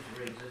were these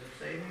rings? Does it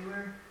say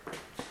anywhere?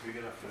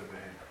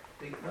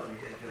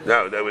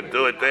 No, they would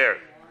do it there.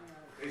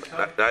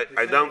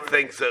 I don't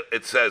think so.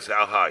 It says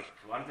how high.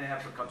 Why don't they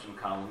have percussion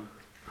column?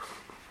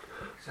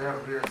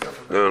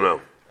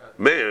 No.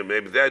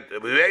 Maybe that.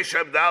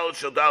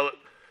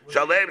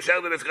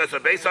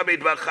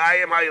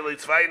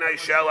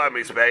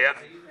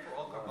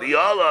 The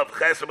olive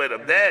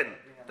chesamid. Then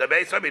the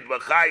Beis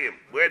Hamikdash,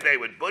 where they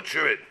would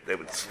butcher it, they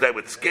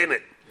would skin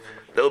it.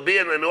 They'll be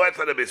in the north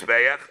of the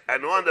Mizbeach,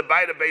 and on the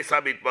bite of Beis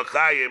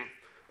Hamikdash,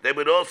 they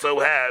would also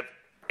have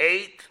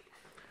 8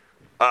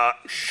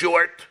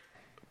 short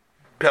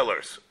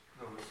pillars.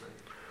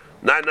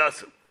 Not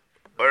nothing.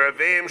 Or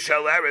avim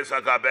shel eres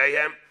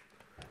agabehem,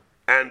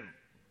 and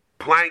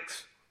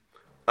planks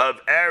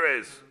of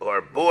eres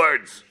or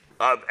boards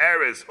of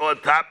eres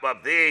on top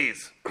of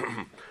these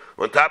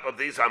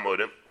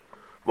hamudim.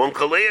 One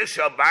kaliyah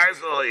shel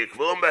barzel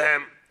yikvum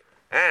behem,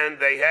 and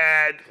they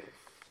had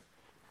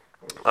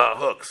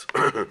hooks,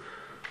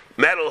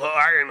 metal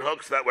iron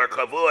hooks that were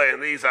kavua in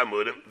these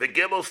hamudim. The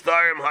gimel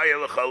starim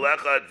hayel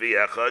chalechad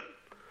v'echad,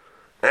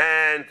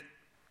 and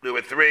there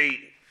were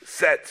 3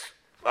 sets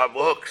of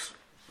hooks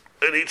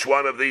in each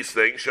one of these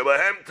things.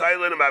 Shabahem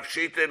tailin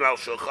mafshitin al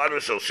shulchan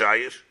shel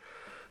shayish.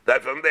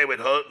 That from they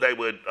would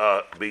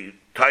be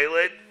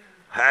tailed,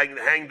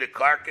 hang the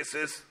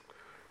carcasses,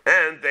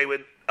 and they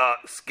would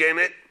skin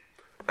it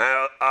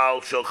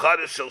al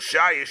shulchan shel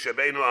shayish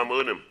shabeinu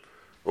amunim,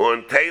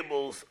 on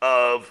tables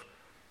of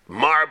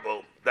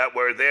marble that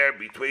were there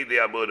between the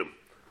amudim.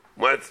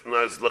 What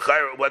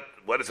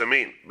does it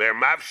mean? Ber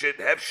mafshit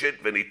hefshit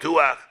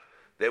v'nituach.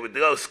 They would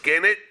go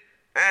skin it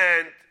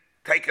and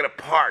take it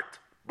apart,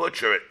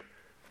 butcher it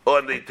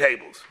on the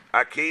tables.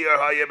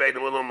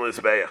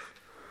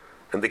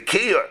 And the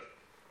kiyur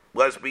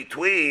was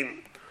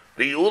between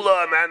the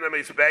ulam and the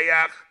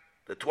mizbeach,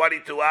 the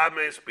 22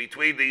 amis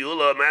between the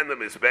ulam and the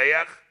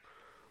mizbeach,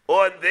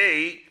 on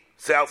the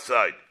south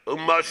side,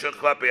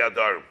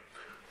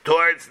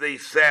 towards the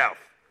south.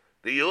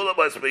 The Ulam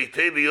was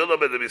between the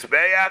Ulam and the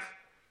Mizbeach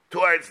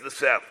towards the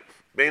south.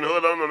 Bein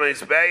Ulam and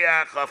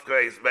Mizbeach Chaf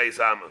Beis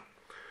Amma.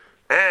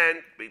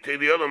 And between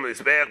the Ulam and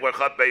Mizbeach were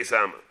Chaf Beis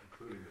Amma.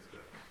 Including the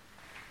steps.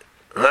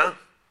 Huh?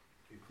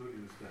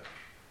 Including the steps.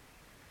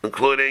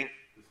 Including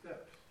The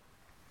steps.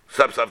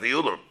 steps of the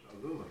Ulam.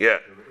 Aluminum. Yeah.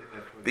 They were in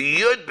that The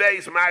Yud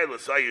Beis Meilah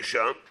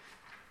Sayisham,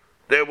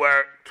 there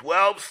were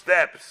 12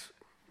 steps.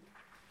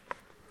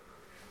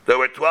 There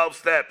were 12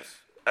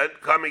 steps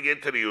and coming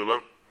into the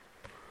Ulam.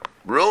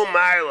 Ru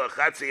Meilah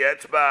Chatzi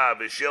Etzba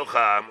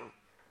V'Shilcham.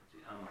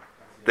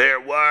 There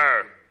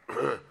were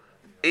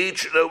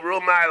each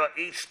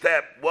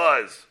step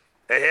was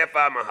a half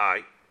amma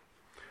high.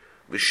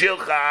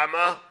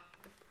 V'Shilcham,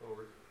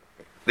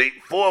 the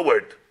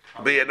forward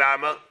be an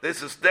amma.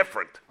 This is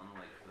different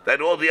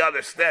than all the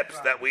other steps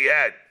that we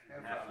had.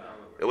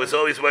 It was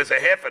always a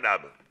half an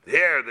amma.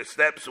 Here the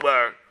steps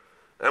were,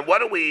 and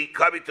what are we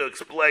coming to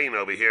explain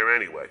over here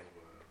anyway?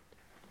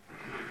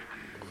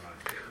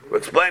 We're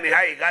explaining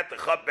how you got the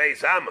Chaf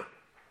Beis Amma.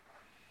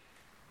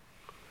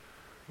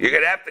 You're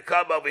going to have to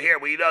come over here.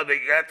 We know that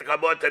you're going to have to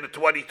come on to the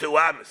 22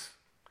 Ammas.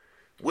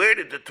 Where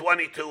did the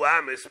 22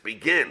 Ammas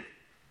begin?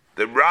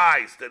 The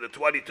rise to the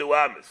 22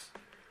 Ammas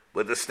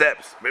with the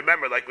steps.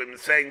 Remember, like we've been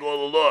saying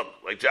all along,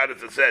 like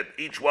Jonathan said,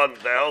 each one,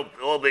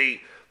 all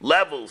the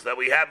levels that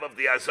we have of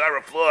the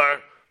Azara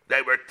floor,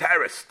 they were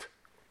terraced.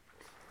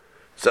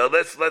 So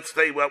let's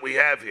see what we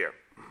have here.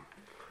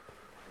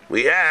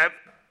 We have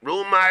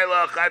Ru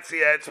Meilah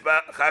Chatzi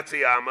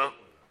Amma.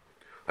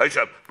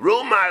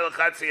 Ru Meilah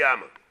Chatzi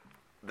Amma.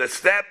 The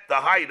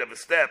height of a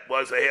step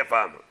was a half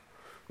amma.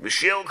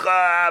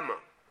 V'Shilcha Amma.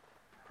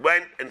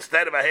 When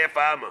instead of a half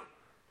amma,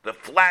 the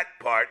flat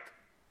part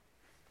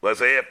was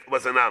an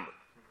amma.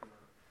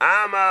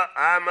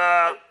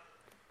 Amma,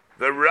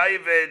 the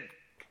Ravid,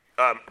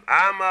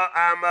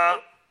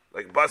 amma,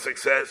 like Busik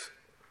says.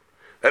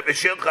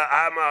 V'Shilcha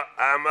Amma,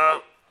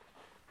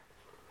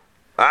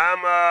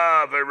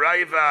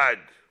 v'Raivad,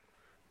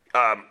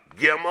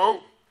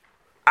 Gimel,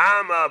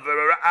 Amma,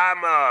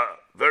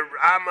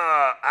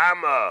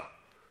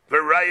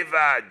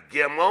 v'Raivad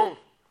Gimel,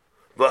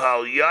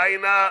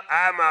 v'Halyayna,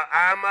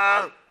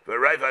 Amma,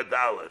 v'Raivad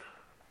Daled.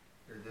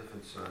 They're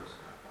different size.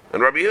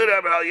 And Rabbi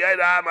Yehuda,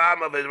 v'Halyayna,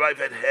 Amma,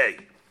 v'Raivad Hey.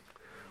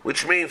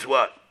 Which means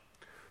what?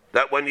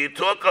 That when you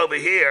talk over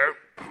here,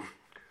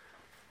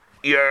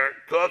 you're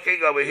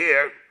talking over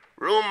here,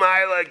 Ru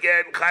Meilah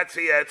again,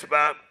 Chatzi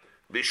Etzba,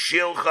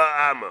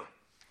 B'Shilcha Amma.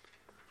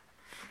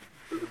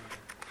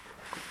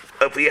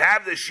 If we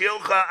have the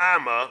Shilcha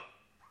Amma,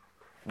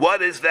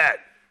 what is that?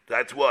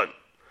 That's one.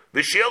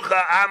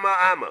 V'Shilcha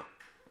Amma,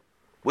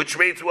 which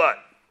means what?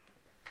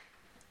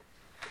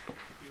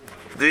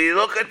 Do you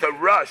look at the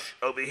rush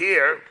over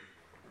here?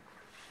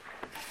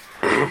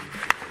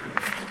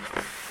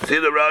 See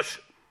the rush?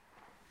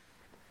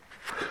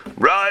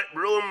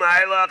 Ru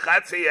Meilah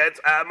Chatzi Etz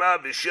Amma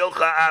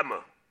V'Shilcha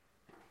Amma.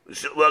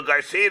 Well,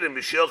 Garcidim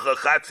V'Shilcha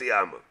Chatzi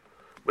Amma.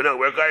 But no,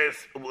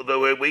 the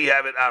way we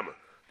have it Amma.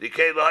 The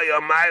Kei Lahaya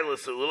Meilah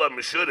Ulam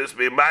Meshudis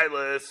be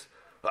Meilah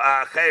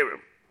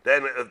Cherim.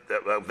 Then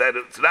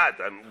it's not.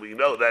 And we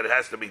know that it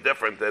has to be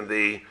different than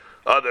the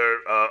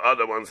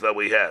other ones that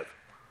we have.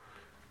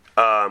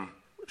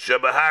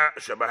 Shabahar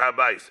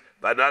Bais.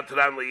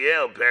 Banatran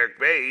Liel Perik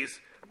Beis.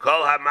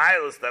 Kol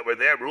HaMeilas that were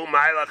there. Ru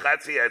Meilah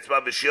Chatzi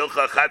Etzba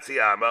V'Shilcha Chatzi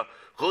Amma.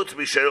 Chutz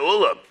B'Sher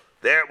Ulam.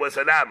 There was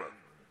an Amma.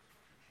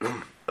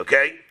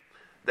 Okay?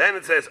 Then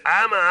it says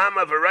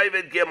Amma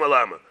V'Raivad Gimel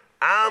Amma.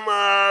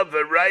 Amma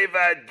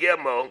V'Raivad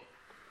Gimel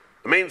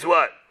means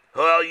what?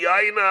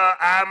 Halyayna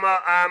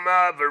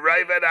Amma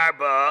V'Raivad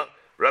Arba.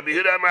 Rabbi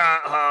Yehuda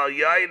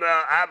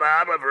Halyayna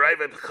Amma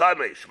V'Raivad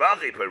Chamesh.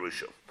 Vachi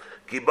Perusha.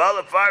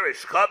 Kibala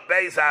Farish Chaf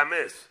Beis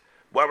Amis.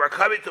 Well, we're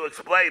coming to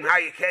explain how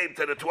you came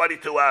to the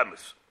 22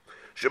 Amis.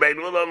 Shebein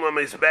Ulam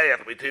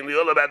Mizbeach, between the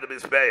Ulam and the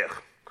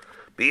Mizbeach.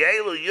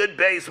 Be'elu Yud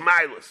Beis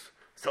Meilas.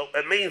 So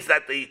it means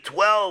that the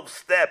 12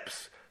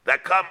 steps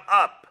that come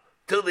up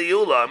to the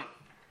Ulam,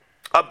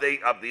 to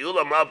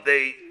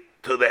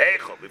the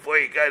Heichel, before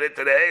you get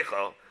into the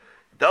Heichel,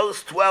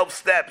 those 12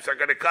 steps are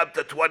going to come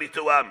to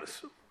 22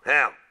 Amis.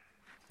 How?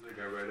 They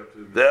got right up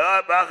to The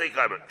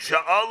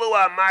Sha'alu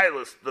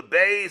Amailas, the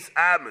Beis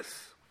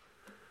Amis.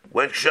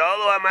 When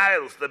Sha'alu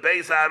Amailas, the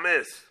Beis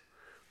Amis,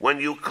 when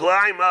you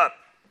climb up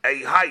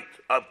a height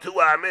of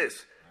 2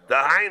 Amis, the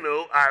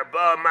Hainu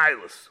Arba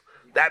Amailas.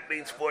 That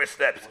means 4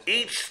 steps.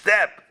 Each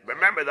step,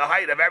 remember the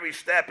height of every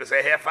step is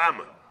a half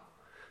amma.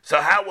 So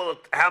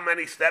how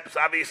many steps,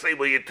 obviously,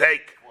 will you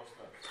take?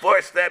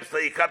 4 steps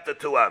till you come to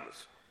 2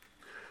 ammas.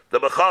 The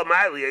B'chol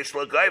Meilah yesh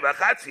l'goyva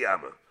chatzi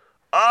amma.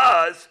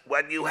 Us,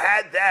 when you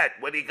had that,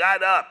 when you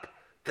got up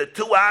to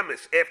 2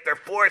 ammas after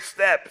 4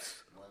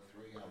 steps,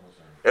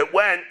 it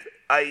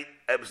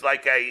was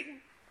like a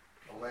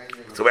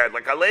landing. So we had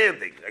like a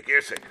landing, like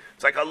you're saying.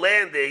 It's like a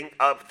landing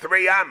of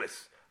 3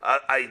 ammas.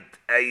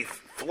 A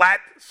flat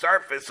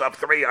surface of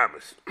 3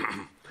 ammas.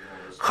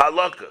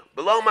 Chalukah,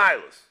 below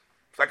milas.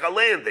 It's like a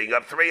landing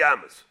of 3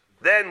 ammas.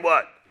 Then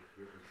what?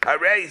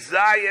 Harei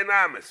Zayin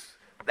ammas.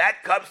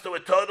 That comes to a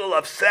total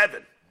of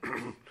 7.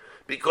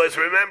 because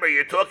remember,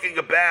 you're talking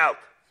about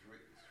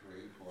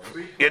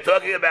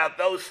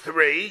those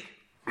three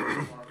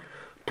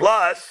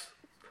plus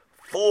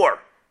 4.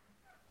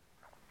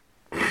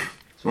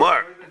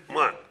 Mark,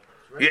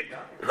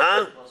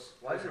 huh?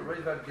 Why is it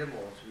Reivad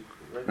Gimel?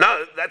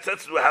 No, that's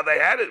how they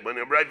had it. When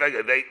they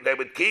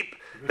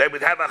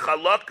would have a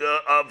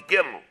chalakah of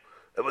Gimel.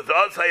 It was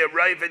also a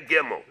Reivad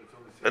Gimel.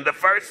 And the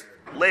first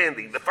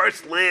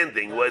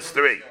landing was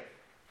 3.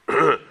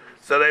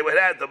 So they would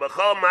have the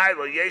B'chol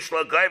Meilah Yesh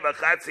Lo Gaiva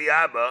Chatzi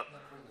Abba.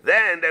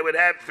 Then they would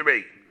have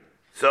 3.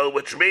 So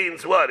which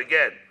means what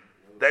again?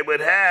 They would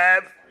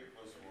have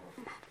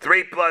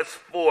 3 plus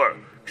 4.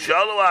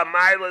 Shaloah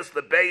Meilas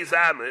the Beis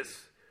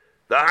Amis.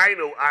 The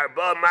Hainu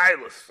Arba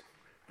Meilas.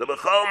 The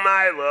B'chol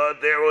Meilah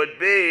there would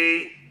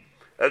be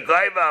a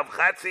Gaiva of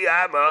Chatzi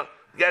Abba.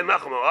 Again,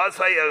 Nachman.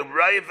 Also a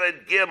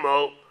Reivad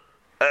Gimel.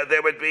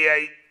 There would be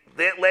a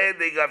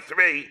landing of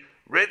 3.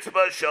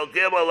 Ritzba Shel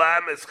Gimel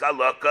Amis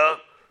Chalaka.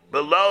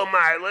 Below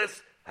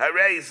Meilas,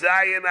 Harei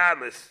Zayin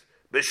Amis,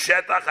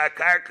 B'shetach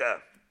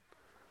HaKarka,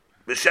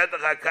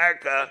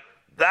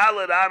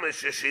 Daled Amis,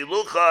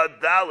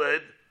 Sheshilucha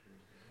Daled,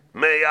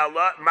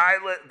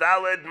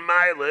 Daled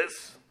Meilas,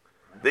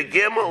 the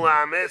Gimel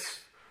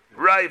Amis,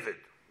 Reivad.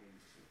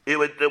 It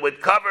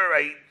would cover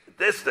a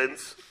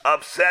distance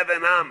of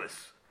 7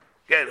 Amis.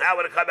 Again, how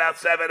would it come out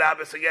 7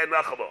 Amis again,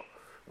 Nachamo?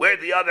 Where'd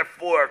the other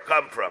 4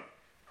 come from?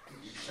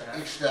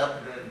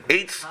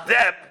 Each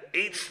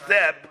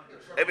step.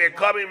 If you're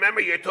coming, remember,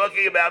 you're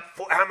talking about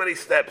how many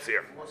steps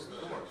here?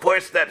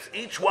 4 steps.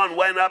 Each one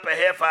went up a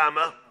half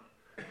amma.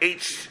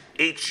 Each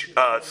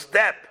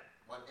step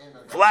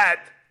flat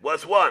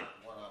was 1.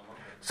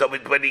 So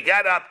when you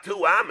got up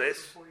 2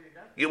 amas,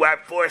 you have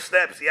 4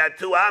 steps. You had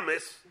 2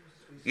 amas.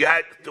 You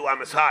had 2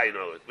 amas high. In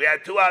other words, we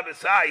had 2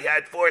 amas high. You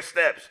had 4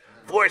 steps.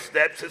 4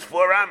 steps is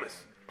 4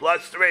 amas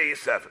plus 3 is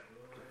 7.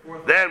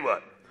 Then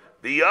what?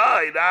 The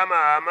yod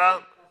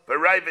amma.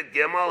 Reivad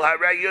Gimel,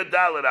 Harei Yud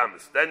Daled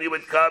Amas. Then you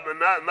would come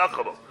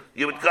Nachabel.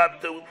 You would come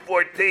to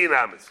 14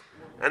 Amas.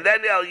 And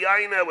then the El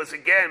Yaina was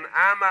again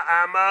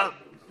Amma,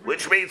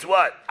 which means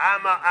what?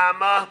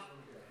 Amma,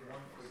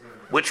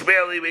 which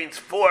merely means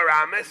 4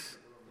 Amas.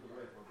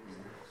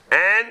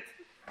 And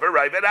for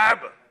Reivad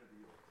Arba.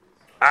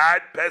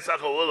 Ad Pesach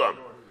Ulam.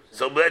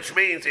 So which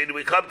means if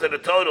we come to the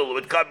total, it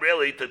would come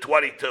really to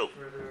 22.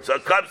 So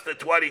it comes to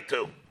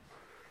 22.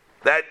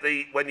 That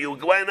when you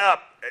went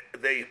up,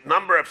 the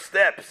number of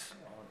steps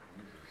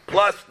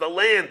plus the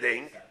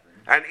landing,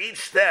 and each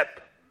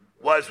step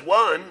was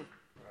 1,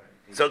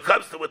 so it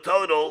comes to a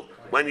total,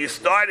 when you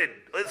started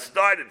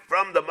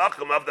from the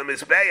Makam of the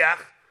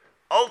Mizbeach,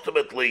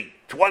 ultimately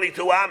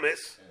 22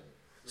 Amas,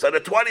 so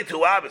the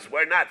 22 Amas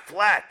were not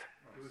flat.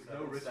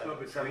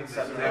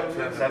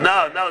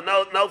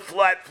 No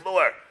flat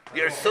floor.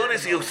 As soon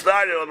as you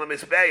started on the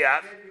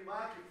Mizbeach,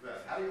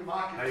 How do you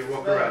mock it? How you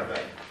walk around?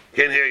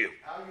 Can't hear you.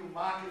 How do you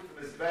mock it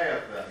to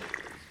Mizbeach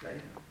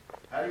then?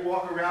 How do you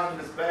walk around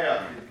the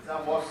Mizbeach? It's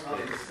not walking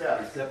on the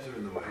steps. The steps are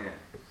in the way.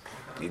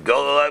 You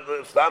go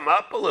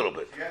up a little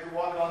bit. You have to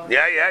walk on the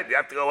Yeah, you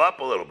have to go up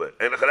a little bit.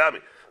 And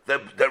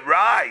the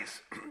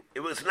rise, it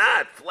was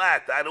not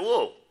flat at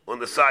all on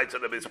the sides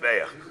of the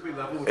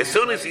Mizbeach. As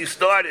soon as you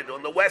started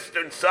on the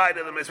western side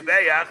of the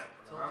Mizbeach,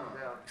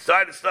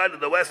 started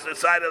the western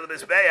side of the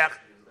Mizbeach,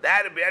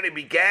 that already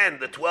began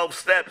the 12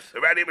 steps.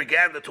 Already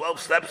began the 12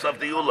 steps of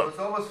the Ulam. It's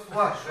almost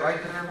flush,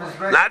 right?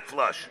 Not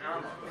flush.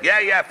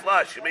 Yeah,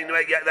 flush. I mean,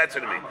 yeah, that's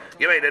what I mean.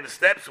 You mean the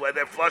steps where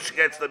they're flush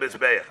against the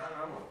Mizbeach.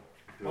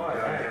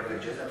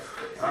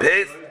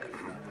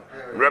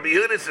 Rabbi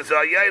Yehuda says,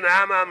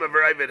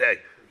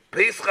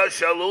 Pischa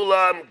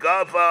Shalulam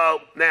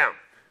Gavo. Now,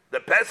 the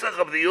Pesach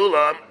of the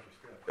Ulam,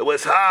 it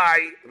was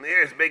high, and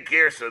here's big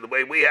Kirsa. The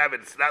way we have it,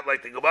 it's not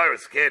like the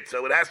Gemara's kid,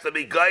 so it has to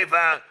be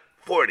Gaiva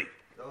 40.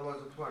 The other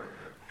ones are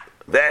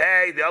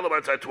 20. The other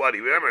ones are 20.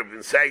 Remember, I've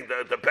been saying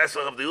the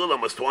Pesach of the Ulam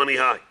was 20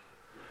 high.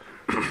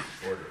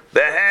 The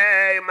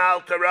Hey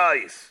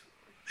Maltarais,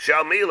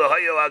 Shalmila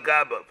Hayo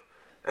Agabav.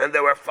 And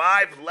there were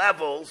 5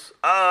 levels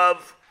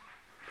of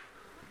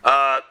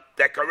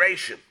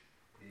decoration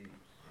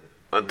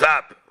on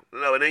top. I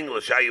don't know in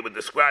English how you would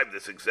describe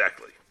this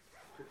exactly.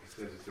 It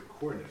says it's a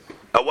cornice.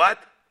 A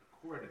what?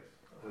 Cornice.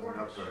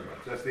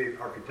 That's the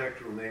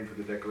architectural name for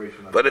the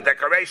decoration. For the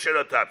decoration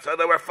on top. So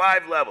there were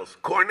 5 levels.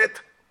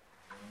 Cornet?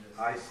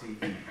 ICE.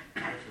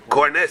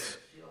 Cornice.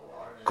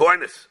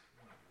 Cornice.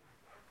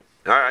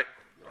 All right.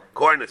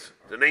 Cornice.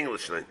 It's an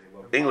English thing.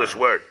 English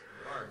word.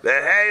 The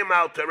Hey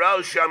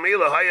Maltaro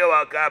Shamila Hayo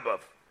Al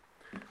Gabav.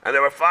 And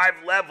there were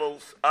 5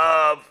 levels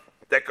of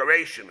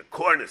decoration. A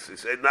cornice. He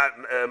said not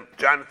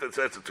Jonathan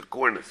says it's a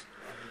cornice.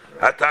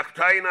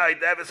 Atachtaina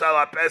Idevis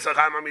Ala Pesach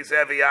Hama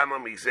Miseh V'Yama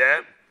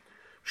Miseh.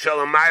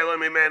 Shalom Meilah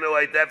Mimenu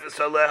Idevis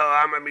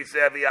Aleha Hama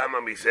Miseh V'Yama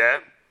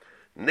Miseh.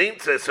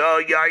 Nintze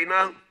So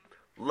Yaina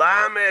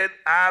Lamed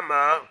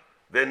Ama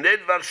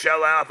V'Nidvach Shal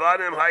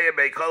Avanim Haya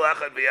Beikol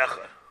Echad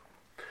V'Yachad.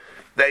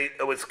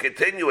 It was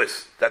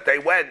continuous that they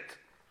went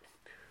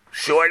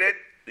shorted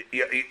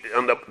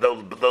on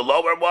the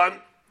lower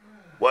one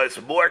was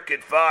more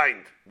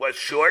confined was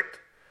short.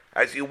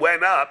 As you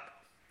went up,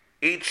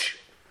 each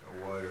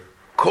Wider.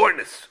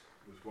 cornice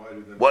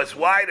Was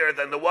wider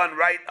than the one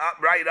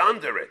right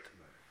under it.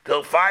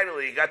 Till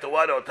finally you got the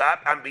one on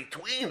top, and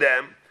between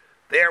them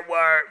there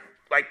were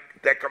like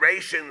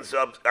decorations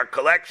of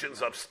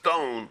collections of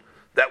stone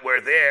that were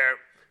there.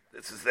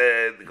 This is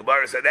the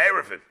Gemara said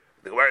Erevin.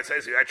 The Gemara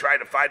says I try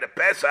to find a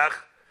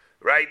Pesach,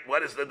 right?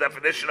 What is the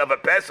definition of a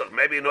Pesach?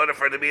 Maybe in order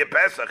for it to be a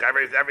Pesach,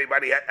 every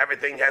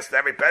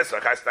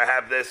Pesach has to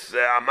have this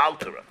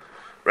amaltera.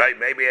 Right,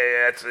 maybe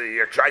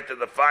you're trying to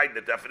define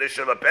the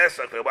definition of a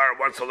Pesach. The Gemara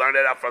wants to learn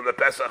it out from the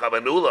Pesach of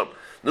an Ulam.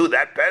 No,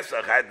 that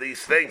Pesach had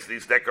these things,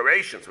 these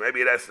decorations.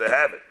 Maybe it has to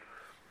have it.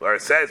 Or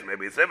it says,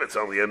 maybe it's if it's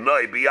only a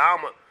Noi,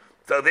 Biyama.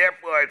 So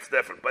therefore it's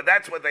different. But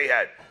that's what they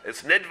had.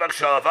 It's Nidvach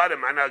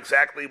Shalavadim. I know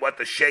exactly what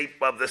the shape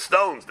of the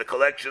stones, the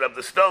collection of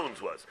the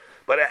stones was.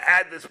 But it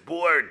had this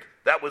board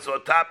that was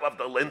on top of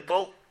the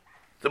lintel.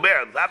 So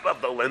there, on top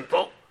of the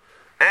lintel.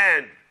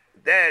 And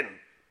then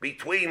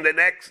between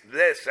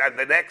this and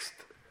the next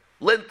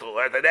lintel,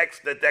 or the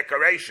next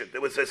decoration,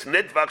 there was this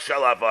nidvach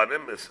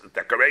shalavanim, this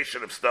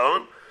decoration of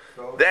stone,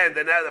 then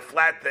another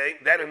flat thing,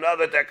 then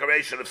another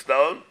decoration of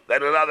stone,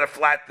 then another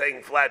flat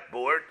thing, flat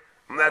board,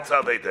 and that's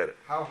how they did it.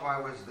 How high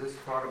was this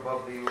part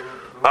above the...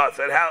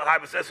 So how high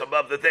was this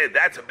above the thing?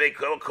 That's a big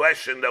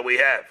question that we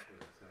have.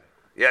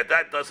 Yeah,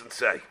 that doesn't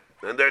say.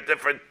 And there are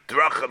different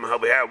drachim how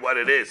we have what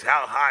it is.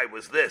 How high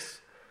was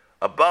this?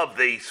 Above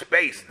the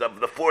space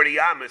of the 40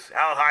 amas,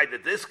 how high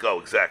did this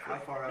go exactly? How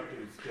far out did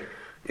it stick?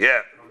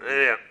 Yeah.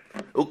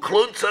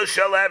 Uklunza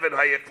shaleven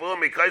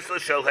hayakvum mikaisla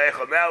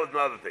shalhechel. Now is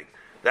another thing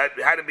that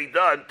had to be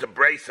done to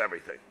brace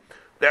everything.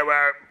 There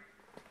were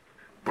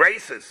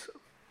braces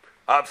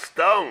of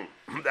stone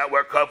that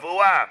were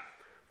kavua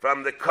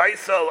from the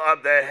kaisel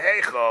of the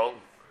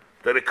hechel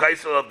to the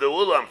kaisel of the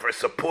ulam for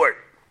support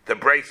to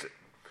brace it.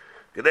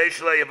 Kadesh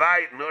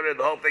le'yavayit, in order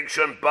the whole thing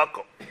shouldn't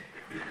buckle.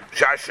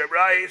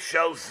 Shasharai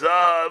shel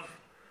zav,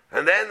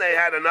 and then they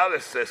had another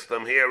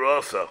system here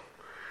also.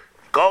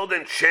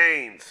 Golden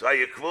chains,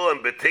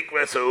 hayakvuim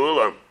betikres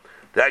ulam.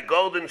 They had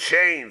golden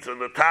chains on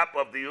the top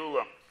of the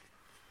ulam.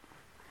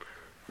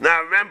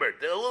 Now remember,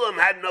 the ulam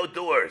had no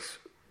doors.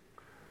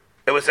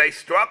 It was a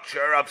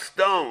structure of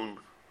stone,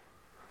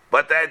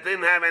 but that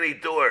didn't have any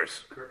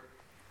doors.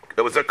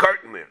 It was a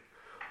curtain there.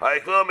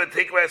 Hayakvuim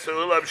betikres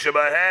ulam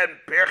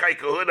shebahen pirchei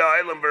kahuda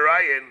olam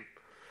b'rayin.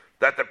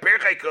 That the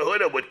pirchei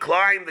kahuda would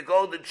climb the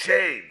golden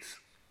chains.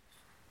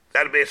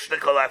 That'd be a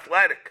shtickle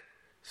athletic.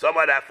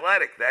 Somewhat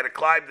athletic. They had to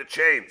climb the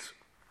chains.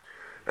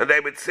 And they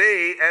would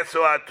see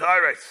Esu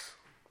Ataris.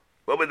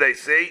 What would they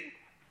see?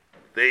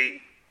 The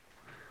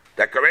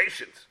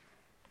decorations.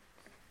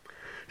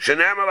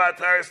 Shanam of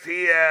Ataris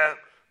Tia,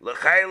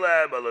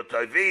 L'chayla,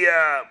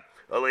 V'Lotovia,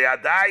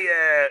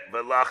 L'Yadaya,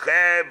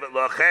 V'Lachem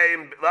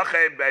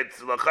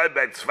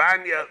Ben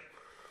Tzvanya,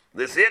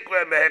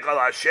 L'Zikra Mehekal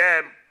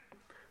Hashem.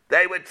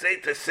 They would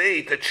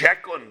to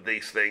check on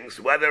these things,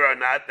 whether or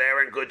not they're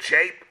in good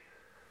shape.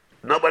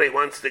 Nobody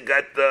wants to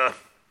go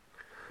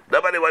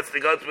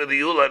through the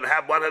Yula and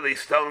have one of these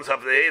stones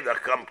of the Eidah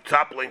come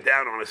toppling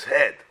down on his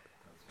head.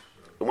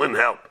 It wouldn't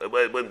help. It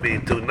wouldn't be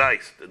too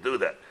nice to do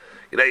that.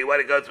 You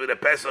want to go through the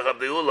Pesach of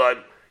the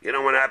Yula, you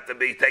don't want to have to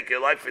take your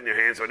life in your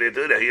hands when you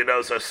do that.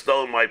 So a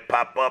stone might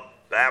pop up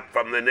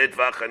from the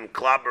Nidvach and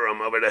clobber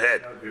him over the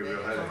head.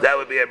 That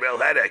would be a real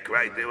headache,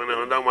 right? You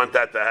don't want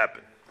that to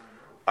happen.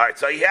 All right,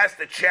 so he has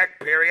to check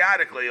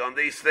periodically on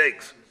these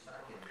things.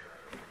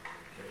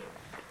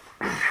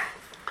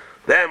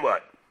 Then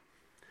what?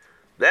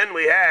 Then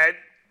we had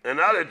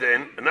another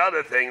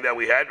thing that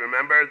we had.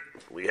 Remember,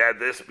 we had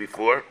this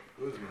before.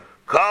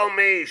 Call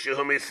me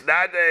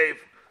shehumisnadev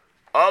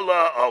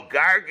Allah or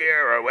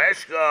Gargir or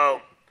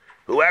Eshko,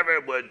 whoever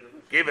would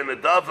give in the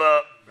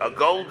dava a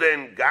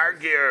golden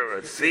Gargir,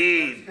 a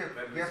seed.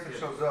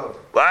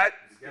 What?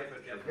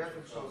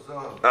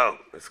 Oh,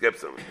 I skipped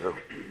something. Oh.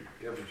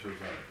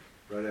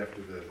 Right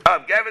after this.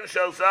 Gevin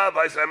Shalzav,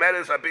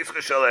 Haisamedes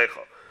Habiska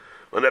Shalecho.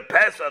 On the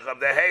Pesach of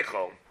the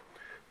Heichel,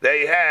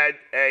 they had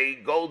a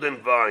golden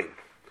vine.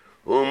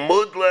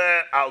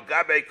 Umudle al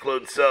gabe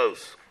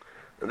kluntzos.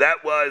 And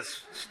that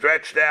was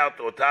stretched out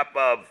on top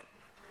of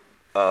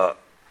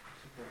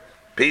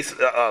piece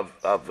of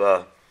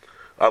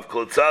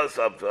kluntzos,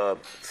 of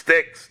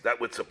sticks that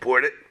would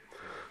support it.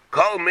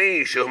 Call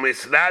me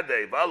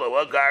shumisnade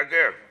v'alo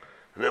garger.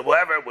 And then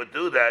whoever would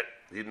do that,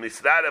 he'd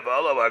misnade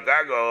v'alo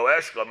garger o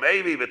eshka,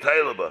 maybe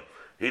v'tailaba.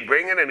 He'd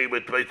bring it and he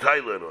would put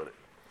Thailand on it.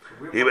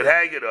 He would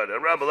hang it on it.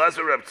 Rabbi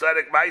Lazar, Rabbi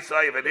Tzadok,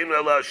 Maisai,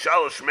 Vadimla,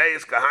 Shalosh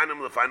Meis, Kahanim,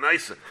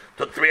 Lefanaisa.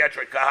 Took 3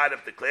 extra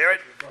Kahanim to clear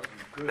it.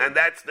 And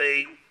that's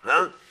the,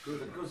 That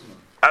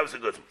was a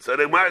guzman. So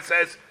the Gemara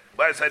says,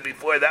 what I said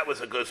before, that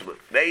was a guzman.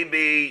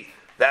 Maybe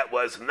that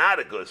was not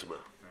a guzman.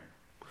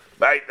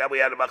 Right? That we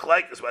had a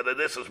machlekes, whether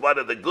this was one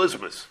of the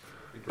guzmas.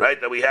 Right?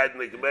 That we had in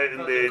the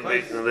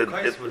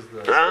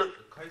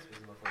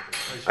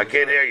I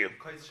can't hear you.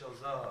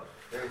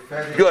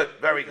 Good,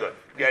 very good.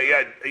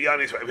 Yeah,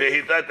 Yanni's right.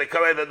 He thought the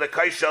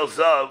Kaishel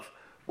Zav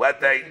what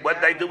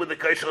they do with the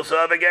kashal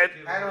sav again?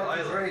 Animal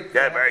to drink.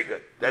 Yeah, very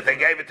good. That they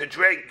gave it to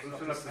drink.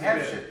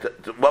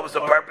 Hefshit. What was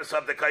the purpose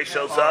of the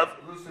kashal sav?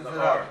 Loosens it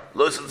up.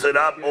 Loosens it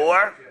up,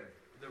 or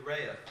The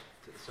Raya.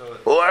 So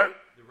or.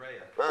 the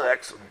Raya. Oh,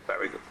 excellent,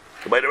 very good.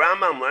 The way the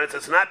Rambam learns,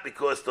 it's not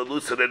because to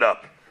loosen it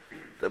up.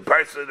 The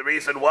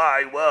reason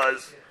why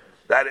was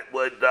that it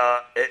would,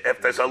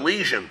 if there's a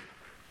lesion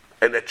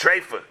in the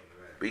treifa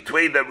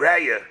between the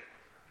raya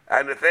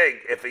and the thing,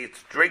 if he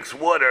drinks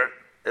water,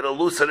 it'll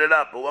loosen it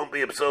up. It won't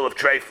be a psul of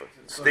treifa.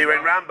 Steering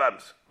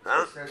Rambams,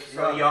 huh?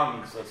 So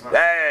young, so it's not.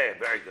 Hey,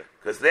 very good.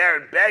 Because they're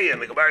in Bayin,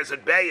 the Gemara is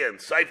in Bayin,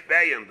 Saif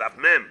Bayin, Daf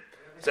Mem.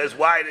 Says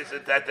why is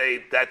it that they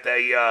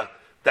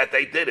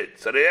did it?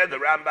 So there, the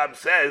Rambam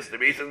says the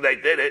reason they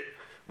did it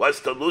was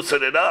to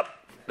loosen it up.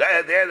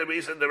 There, the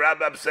reason the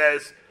Rambam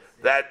says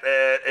that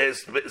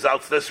is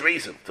out this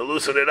reason, to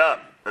loosen it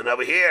up. And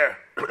over here,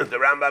 the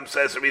Rambam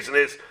says the reason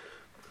is,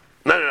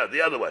 no,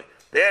 the other way.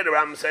 There, the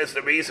Rambam says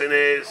the reason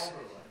is,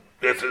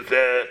 It's for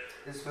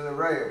the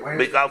raya.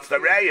 because the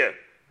raya.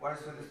 Why is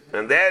it for this?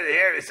 And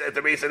here it says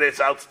the reason it's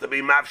out to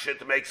be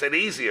mafshit makes it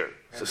easier.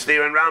 So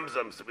steering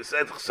Rambam, so we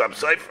said some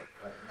cipher.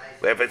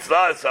 If it's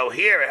not, so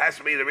here it has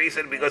to be the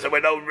reason because there were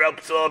no real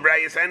psul of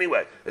rayas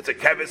anyway. It's a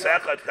kevis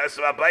echad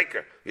chesava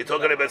biker. You're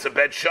talking about it's a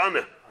bed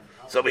shana.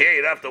 So over here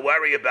you don't have to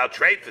worry about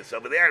treifus.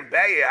 Over there in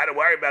Bay you had to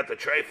worry about the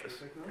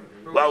treifus.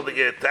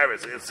 Gvaldikin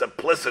terrace, its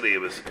simplicity. It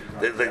was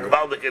the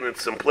Gvaldikin in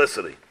its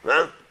simplicity.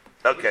 Huh?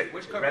 Okay.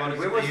 Which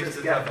carbonis do they use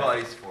the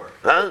tabais for?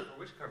 Huh?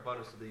 Which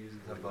carbonis do they use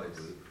the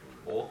tabais?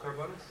 All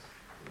carbonis?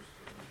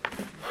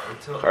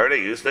 Until Heard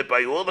they used it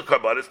by all the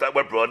carbonis that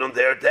were brought on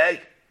their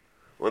day.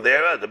 When they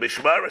were the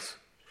mishmaris.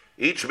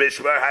 Each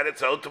mishmar had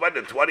its own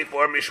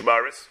 24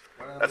 mishmaris.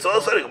 That's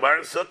also the Gemara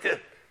in Sukkah.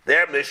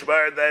 Their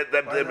mishmar, the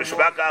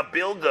mishmaka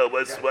Bilga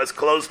was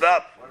closed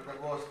up. Why did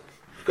they lost it?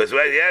 Because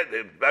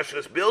the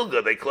Bashas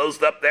Bilga, they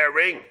closed up their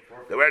ring.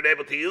 They weren't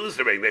able to use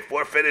the ring. They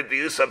forfeited the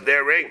use of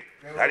their ring.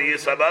 How to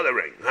use some other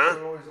ring, huh?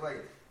 They're always late.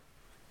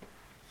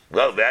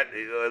 Well, that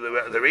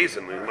the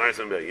reason.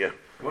 Yeah.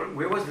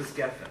 Where was this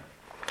geffen?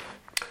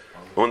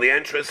 On the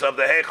entrance of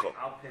the Heichel.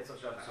 Al Pesach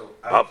Shabbat. So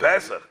Al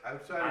Pesach.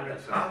 Outside or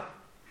inside?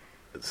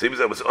 It seems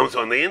that was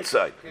also on the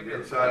inside.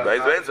 Inside.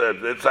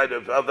 Inside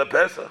of the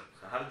Pesach.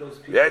 so how did those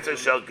people? Yetzer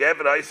shel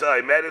gever oisa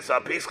imeres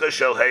al pischa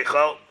shel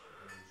heichal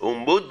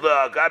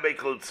umudla agabe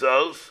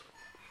klutzos.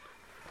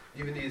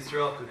 even the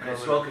Israel could come.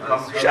 Israel could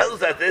come. Shows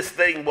that this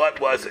thing,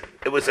 what was it?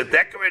 It was a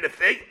decorative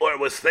thing, or it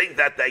was thing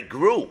that they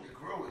grew.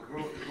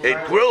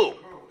 It grew.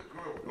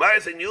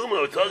 Mars and Yuma,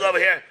 we're talking over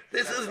here.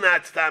 This is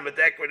not stam a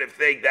decorative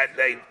thing that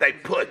they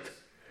put.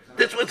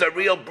 This was a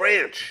real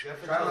branch.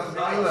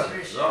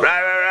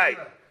 Right.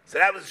 So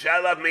that was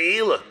Shalav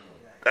Meilah.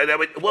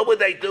 What would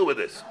they do with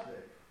this?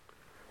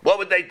 What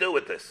would they do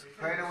with this?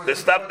 The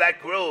stuff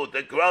that grew,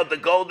 the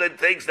golden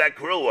things that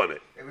grew on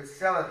it. They would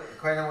sell it. The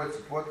Kohen would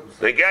support themselves.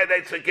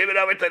 They'd give it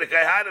over to the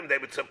Kohanim. They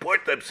would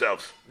support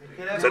themselves.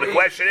 So the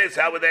question is,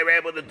 how were they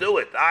able to do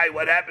it?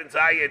 What happens?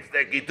 It's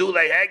the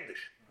Gidulei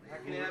Hegdish. How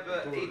can you have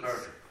a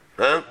eights?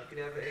 Huh? How can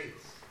you have an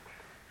eights?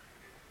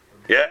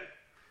 Yeah.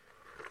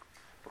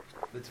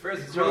 It's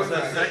first Israel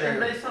says Second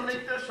base on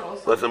Mikdash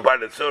also. Wasn't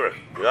part of the surah,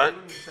 right?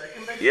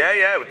 Second base?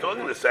 Yeah. We're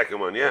talking the second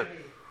one. Yeah.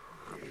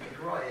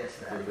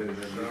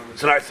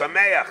 It's Nar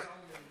Sameach.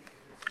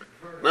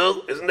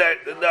 No, isn't there?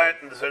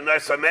 It's Nar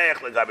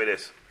Sameach like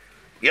this.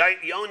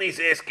 Yoni's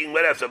asking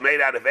what else? Made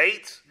out of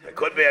eights? It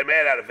could be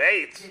made out of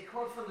eights. He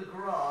quote from the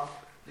Gra.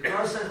 The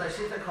Gra says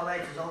Lashita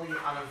Kolait is only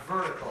on a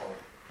vertical.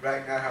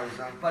 Right, not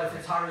horizontal. But if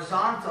it's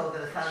horizontal,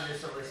 then it's not an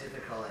issue of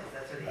Lashita Kolait.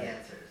 That's what he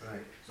answers.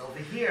 Right. So over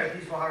here,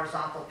 these were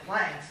horizontal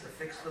planks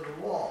affixed to the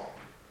wall.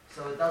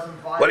 So it doesn't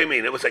violate. What do you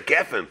mean? It was a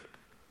geffen.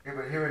 Yeah,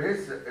 but here it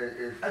is.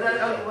 Here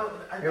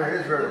Here it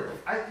is vertical.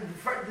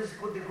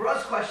 The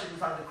gross question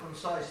is on the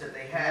kunsois that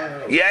they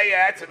had. Yeah,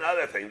 that's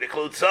another thing. The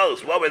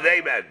klutzos, what were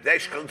they meant? They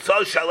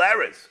klutzos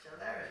shaleres.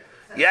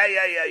 Yeah.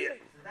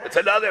 It's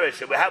another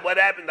issue. What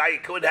happened? I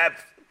could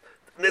have.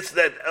 This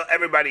that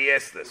everybody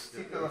asked this.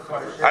 They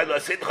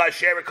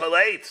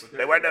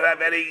weren't to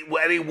have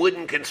any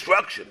wooden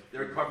construction. They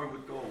were covered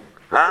with gold.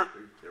 Huh?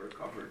 They were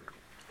covered.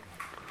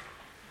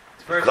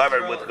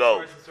 Covered with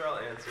gold.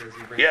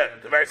 Yeah,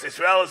 the verse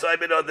Israel is I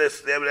mean on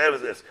this. There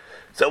was this.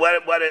 So what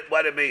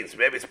it means?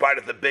 Maybe it's part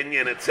of the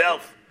binyan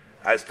itself,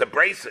 as to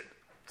brace it.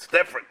 It's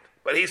different,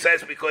 but he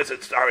says because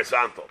it's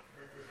horizontal.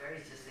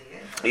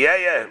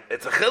 Yeah.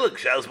 It's a chiluk.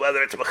 Shows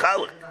whether it's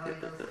mechalik.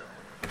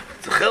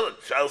 It's a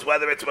chiluk. Shows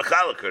whether it's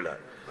mechalik or not.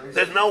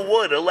 There's no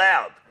wood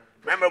allowed.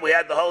 Remember, we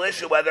had the whole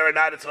issue whether or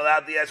not it's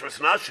allowed the Ezra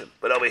Snashim.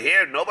 But over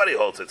here, nobody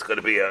holds it's going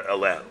to be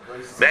allowed.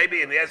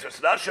 Maybe in the Ezra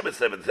Snashim it's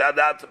different.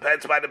 That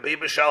depends by the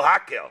Bima Shal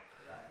Hakel.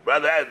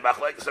 Brother,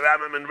 Machlek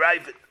Saramim and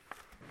Ravid.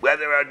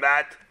 Whether or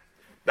not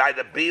by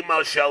the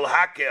Bima Shal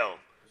Hakel,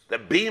 the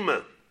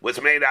Bima was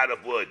made out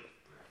of wood.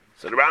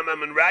 So the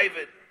Ramam and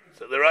Ravid.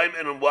 So the Ramam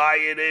and why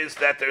it is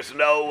that there's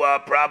no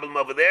problem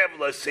over there.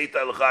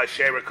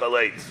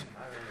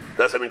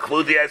 Doesn't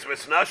include the Ezra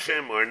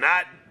Snashim or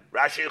not.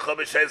 Rashi and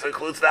Chumash says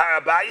includes the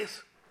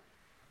Harabayis.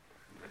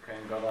 The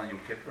Kohen got on Yom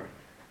Kippur.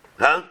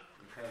 Huh?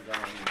 The kind of guy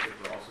when he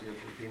also gives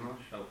the bima,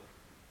 so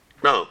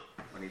No.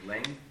 when he's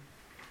lame,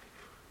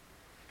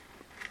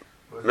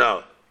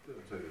 No.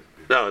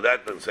 No,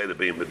 that doesn't say the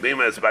bima. The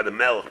bima is by the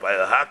melech, by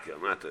the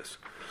hakel, not this.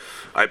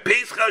 All right,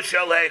 Pischa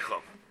shel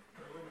heichal.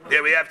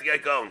 Here, we have to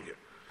get going here.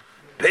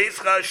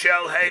 Pischa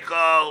shel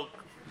heichal.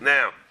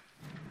 Now,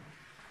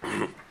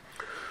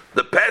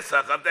 the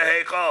Pesach of the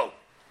heichal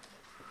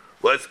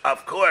was,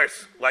 of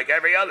course, like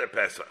every other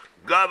Pesach.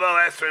 Gavo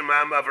Esr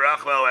Mama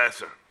Vrachlo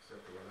Esr.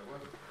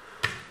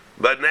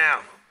 But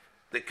now,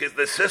 because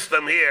the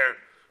system here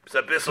is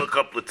a bissel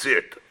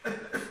kompliziert.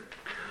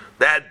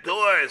 The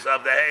doors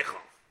of the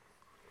heichal.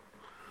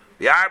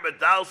 The Arba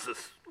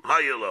Dalsis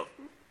Hayulo.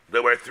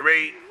 There were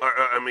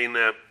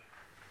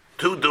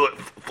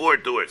four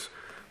doors.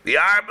 The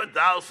Arba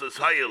Dalsis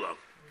Hayulo.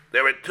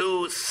 There were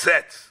two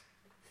sets.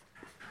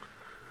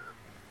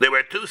 There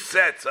were two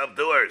sets of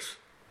doors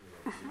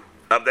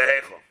of the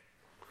heichal.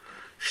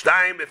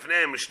 Shtayim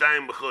b'fneim,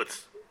 shtayim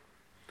b'chutz.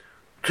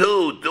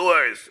 Two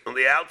doors on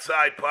the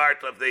outside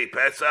part of the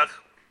Pesach,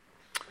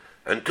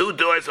 and two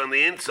doors on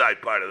the inside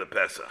part of the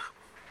Pesach.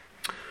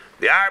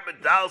 The Arba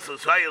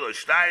Dalsos Haylo,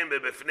 Shtayim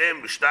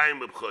b'fneim,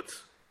 shtayim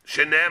b'chutz.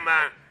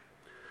 Shenema,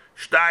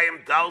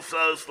 Shtayim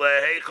Dalsos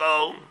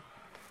leheichol,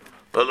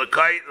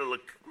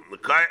 Ulakaidish.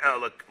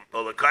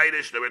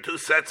 There were two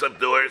sets of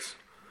doors.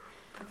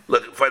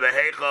 For the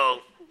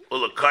heichal,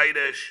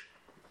 Ulakaidish,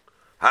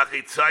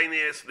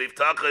 Hachitzaynius,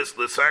 Liftachas,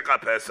 L'Sarka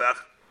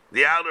Pesach.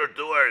 The outer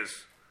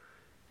doors,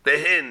 the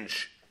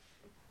hinge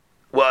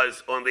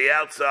was on the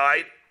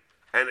outside,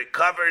 and it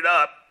covered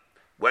up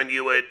when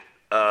you would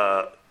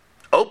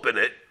open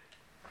it.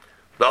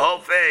 The whole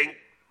thing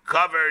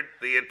covered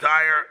the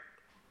entire,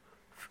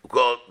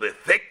 the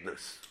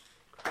thickness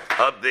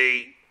of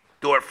the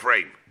door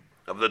frame,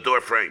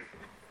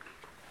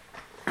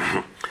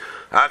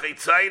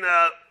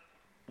 Achitzayna,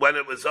 when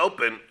it was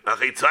open,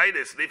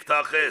 Achitzaynis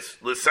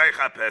Liftachis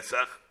L'Seicha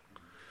Pesach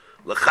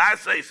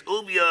L'Chasais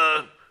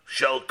Ubya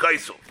Shel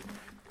Kaisel.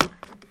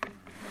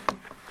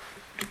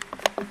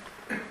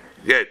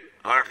 Good.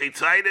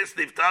 Achitzaynis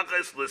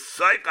Liftachis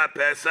L'Seicha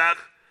Pesach,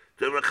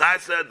 to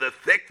Rechasa, the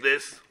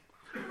thickness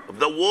of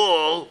the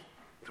wall,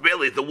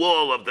 really the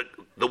wall of the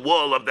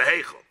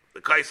heichal, the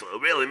kaisel.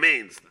 It really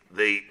means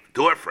the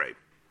door frame.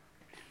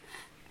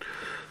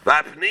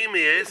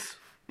 Vapnimius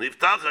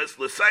Liftachis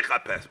L'Seicha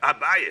Pesach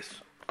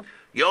Abayis.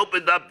 You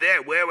opened up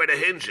there. Where were the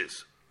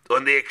hinges?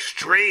 On the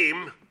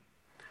extreme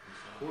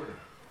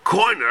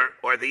corner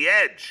or the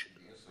edge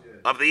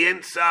of the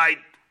inside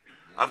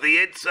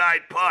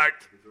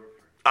part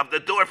of the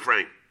door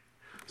frame.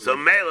 So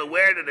Meilah,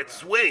 where did it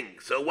swing?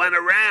 So it went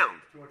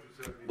around,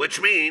 which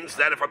means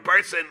that if a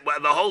person,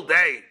 the whole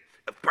day,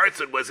 a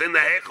person was in the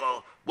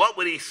heichal, what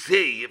would he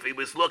see if he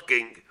was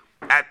looking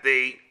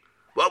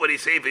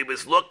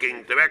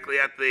directly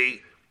at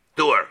the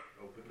door?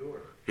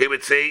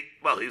 He'd see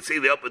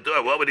the open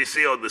door. What would he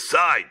see on the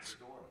sides?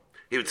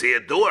 He would see a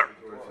door.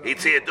 He'd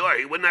see a door.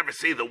 He would never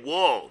see the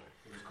wall.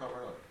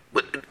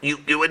 But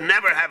you would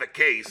never have a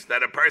case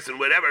that a person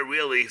would ever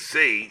really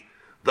see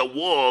the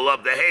wall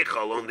of the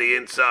heichal on the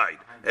inside.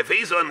 If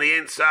he's on the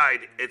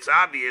inside, it's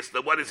obvious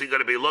that what is he going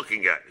to be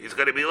looking at? He's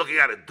going to be looking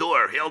at a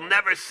door. He'll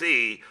never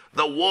see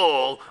the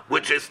wall,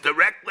 which is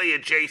directly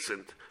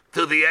adjacent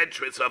to the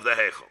entrance of the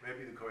heichal.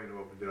 Maybe the Kohen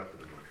opened it up in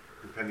the morning,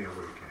 depending on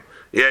where he came.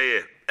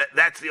 Yeah.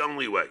 That's the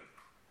only way.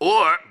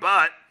 But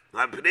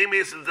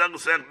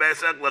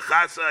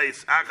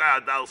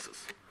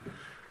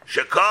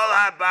Shekol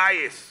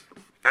habayis,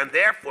 and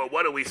therefore,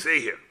 what do we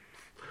see here?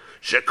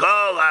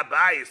 Shekol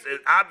habayis,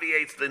 it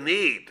obviates the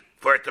need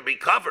for it to be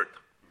covered.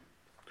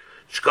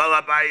 Shekol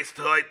habayis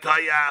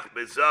toyach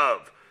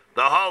bezov,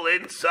 the whole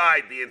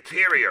inside, the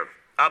interior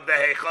of the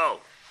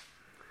heichal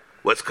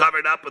was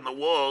covered up in the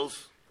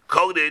walls,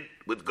 coated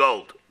with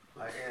gold.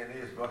 Like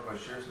Ananias broke my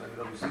shoes, maybe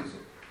nobody sees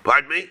it.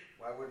 Pardon me?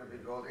 Why wouldn't it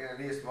be gold?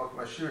 Ananias broke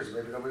my shoes,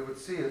 maybe nobody would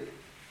see it.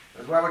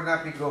 But why would it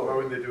not be gold? Why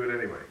wouldn't they do it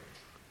anyway?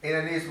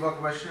 Ananias broke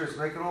my shoes,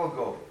 make it all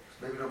gold.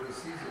 Maybe nobody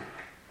sees it.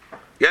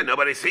 Yeah,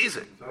 nobody sees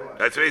it.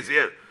 That's what he's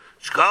saying.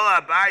 Shkol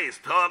habayis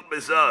toach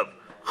bezov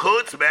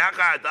chutz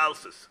be'achar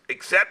adalsis,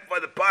 except for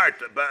the part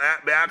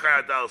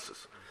be'achar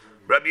adalsis.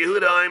 Rabbi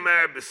Yehuda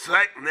Omer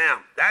b'sayt.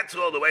 Now, that's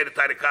all the way the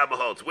Tanakama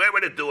holds. Where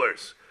were the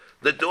doors?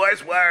 The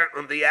doors were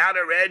on the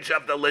outer edge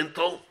of the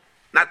lintel,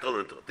 not the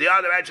lintel, the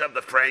outer edge of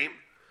the frame,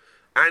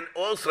 and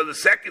also the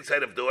second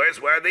set of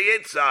doors were the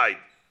inside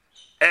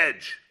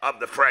edge of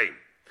the frame.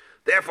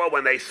 Therefore,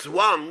 when they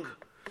swung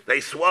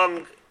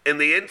in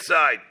the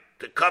inside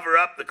to cover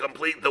up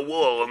the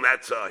wall on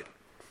that side.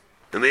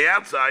 And the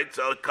outside,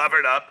 so it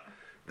covered up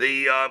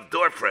the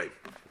door frame.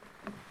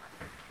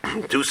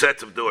 Two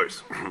sets of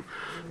doors.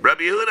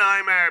 Rabbi Yehuda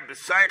Aimer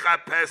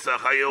b'saycha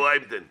Pesach hayu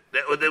oimdin.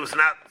 It was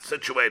not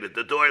situated.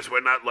 The doors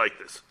were not like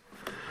this.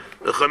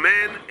 The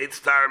chamin, it's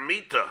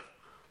tarmita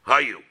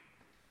hayu.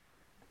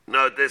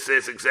 No, this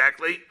is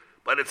exactly,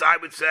 but I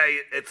would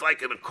say it's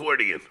like an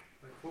accordion.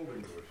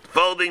 Like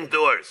folding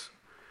doors.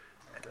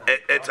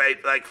 It's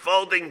like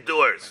folding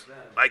doors,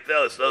 like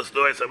those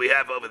doors that we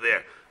have over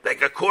there,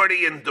 like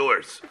accordion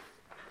doors.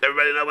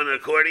 Everybody know what an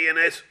accordion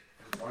is?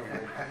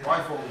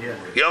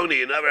 Blindfolded. Yoni,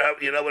 you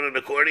know what an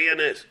accordion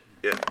is?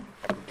 Yeah.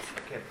 I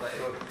can't play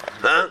it.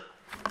 Huh?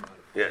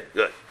 Yeah,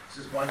 good.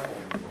 This is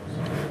blindfolded.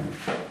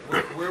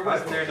 Where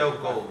was there no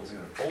gold?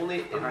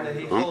 Only in the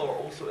heichal or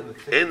also in the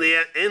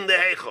thickness? In the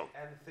heichal.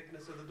 And the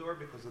thickness of the door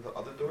because of the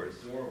other doors?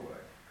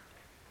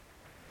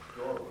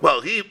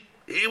 Well, he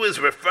was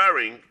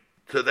referring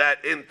to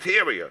that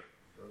interior,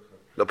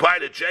 the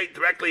part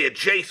directly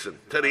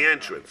adjacent to the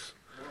entrance.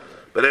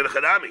 But in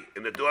Chadami,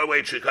 in the doorway,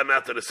 it should come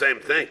out to the same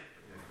thing.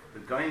 The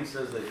Gaon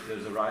says that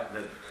there's a right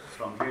that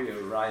from here you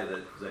raya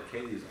that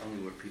Zakeli is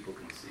only where people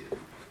can see it.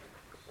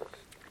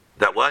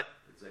 That what?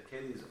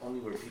 Zakeli is only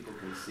where people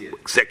can see it.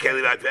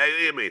 Zekeli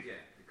Vatveyu, you mean? Yeah,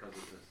 because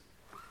of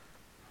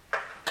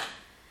this.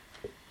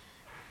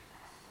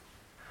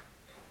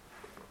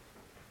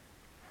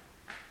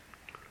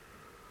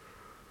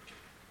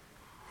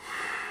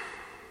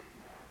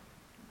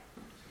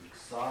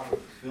 Ksav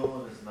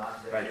tefillin is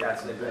not there. Right,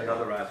 that's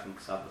another raya from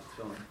Ksabas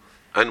Tefillin.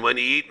 And when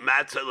you eat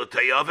matzah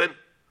l'tayovin,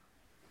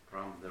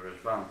 From the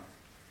Rashbam.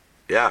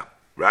 yeah,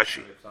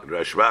 Rashi, and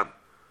Rashbam,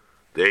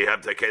 they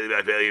have Zekeli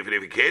Vatveyu even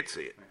if you can't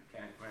see it.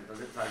 Right,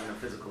 does it's not even a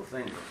physical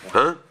thing.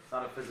 Huh? It's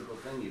not a physical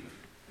thing even.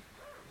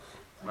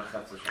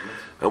 Machatz Hashem Mitzvah.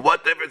 And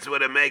what difference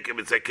would it make if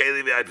it's a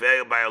keli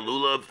v'adveil by a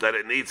lulav that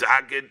it needs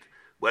agid,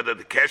 whether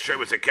the kesher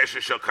was a kesher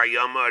shel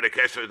kayama or the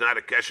kesher is not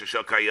a kesher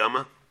shel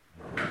kayama?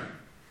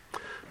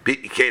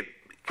 You can't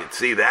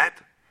see that.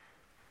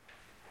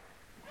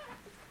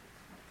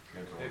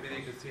 Maybe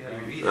they could see how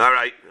you eat it. All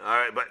right,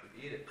 but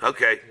Eat it.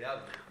 okay, Yeah.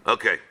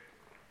 okay,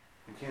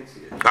 You can't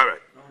see it. all right.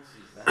 No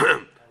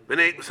one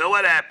sees that. So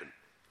what happened?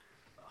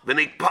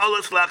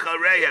 V'nikpolos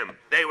lachareim,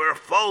 they were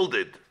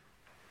folded.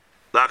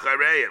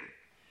 Lachareim.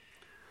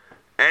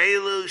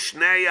 Elu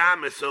shnei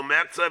amisu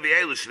mechza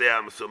v'elu shnei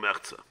amisu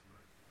mechza.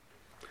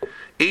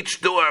 Each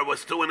door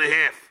was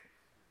 2.5.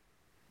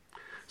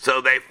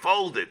 So they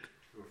folded.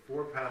 There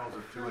were 4 panels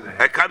of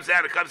 2.5. It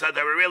comes out,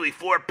 there were really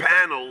 4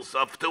 panels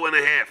of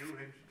 2.5. 2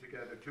 inch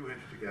together, 2 inch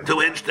together.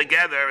 2 inch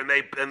together,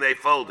 and they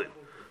folded.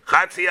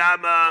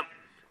 Chatziyama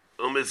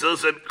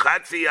umezuzah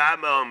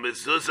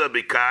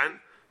bikan.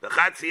 The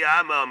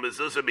chatziyama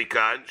umezuzah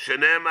bikan.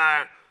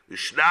 Shenemar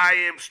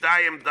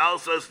shtayim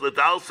dalsos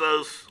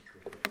ledalsos.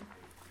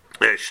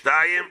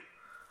 Shtayim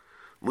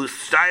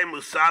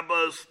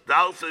musabos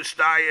dalsos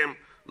shtayim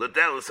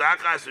ledelos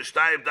achas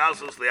shtayim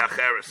dalsos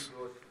leacheres.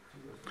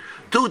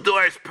 2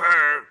 doors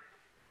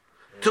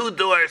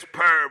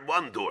per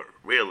 1 door,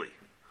 really.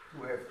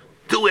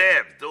 2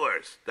 half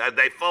doors that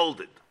they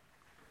folded.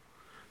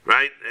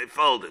 Right? They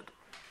folded.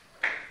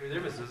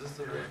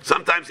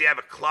 Sometimes you have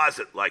a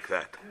closet like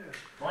that.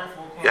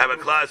 You have a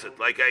closet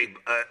like a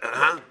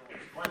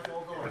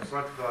The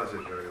front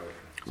closet very often.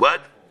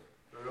 what?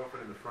 Very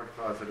often in the front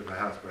closet of the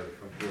house by the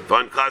front door.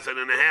 Front closet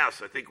in the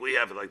house. I think we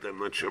have it like that. I'm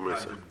not sure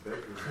myself.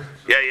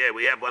 Yeah,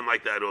 we have one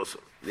like that also.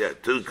 Yeah,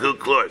 two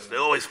claws. They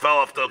always fell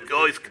off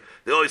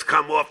they always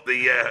come off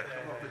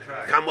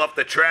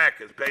the track.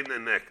 It's pain in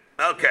the neck.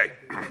 Okay.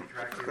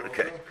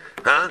 Okay.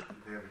 Huh?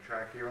 They have a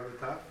track here on the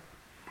top.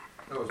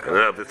 I don't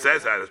know if it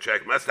says that the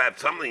track. Must have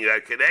something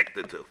that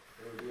connected to.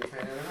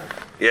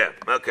 Yeah,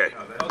 okay.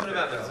 Talking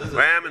about this,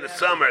 Ram in the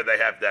summer they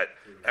have that.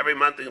 Every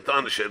month in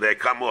Thundershow they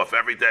come off.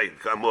 Every day they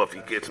come off.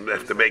 You kids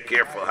have to be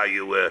careful how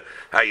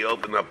you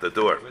open up the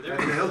door. were there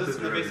mezuzahs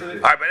in the base of the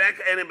All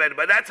right,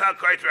 but that's how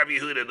Kart Rabbi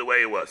Yehuda the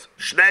way it was.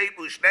 Shneip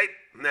ushneip.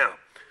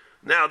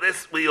 Now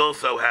this we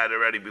also had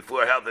already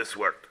before how this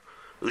worked.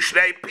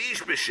 Ushneip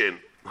pishbishin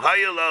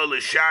hayalo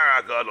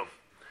l'shar agadol.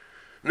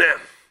 Now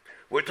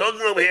we're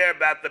talking over here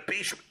about the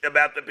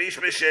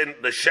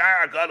pishbishin, the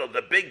shar agadol,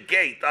 the big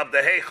gate of the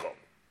heichal.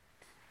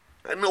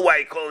 I don't know why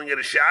you're calling it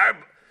a shar,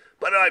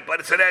 but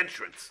it's an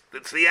entrance.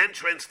 It's the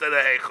entrance to the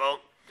heichal.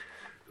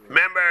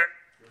 Remember,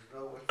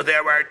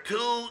 there were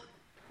 2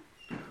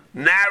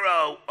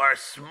 narrow or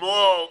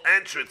small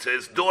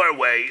entrances,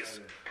 doorways,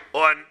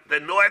 on the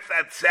north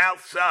and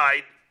south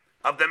side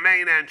of the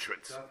main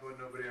entrance. That's what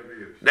nobody ever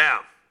used.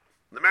 Now,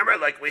 remember,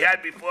 like we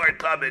had before in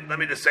Tubman, let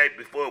me just say it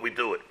before we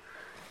do it.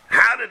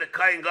 How did the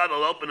Kohen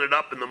Gadol open it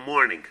up in the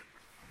morning?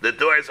 The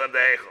doors of the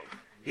heichal.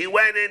 He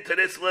went into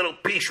this little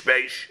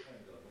pishbesh,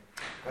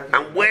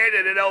 and where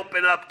did it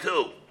open up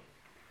to?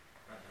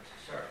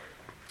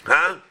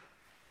 Huh?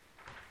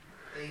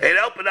 It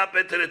opened up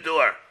into the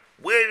door.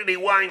 Where did he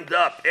wind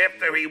up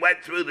after he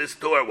went through this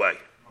doorway?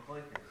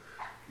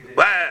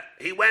 Well,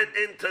 he went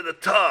into the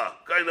Tah,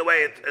 going the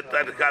way the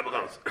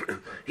Kabbalah goes.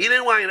 He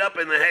didn't wind up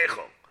in the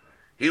heichal.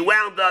 He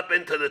wound up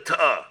into the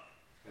Tah.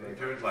 And he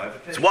turned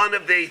left. It's one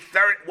of the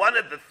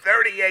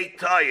 38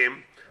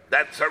 Ta'im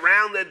that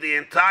surrounded the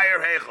entire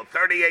heichal.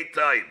 38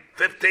 Ta'im.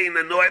 15 in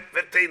the north,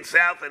 15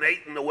 south, and 8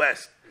 in the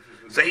west.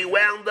 So he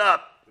wound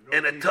up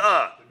in a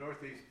Tah. The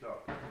northeast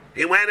top.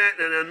 He went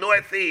in the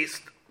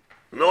northeast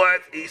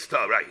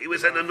Tah, right. He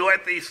was in the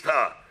northeast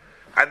Tah.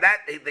 And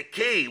the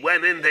key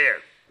went in there.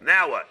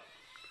 Now what?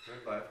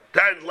 Turned left.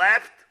 Turned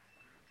left,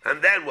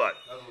 and then what?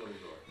 Another little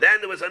door. Then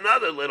there was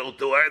another little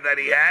door that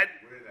he had,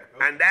 Where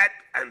did that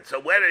go? and so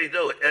where did he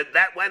do it?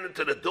 That went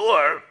into the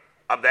door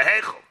of the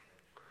Heichel.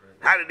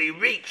 How did he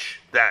reach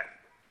that?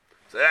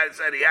 So that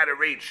said he had to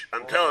reach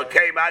until it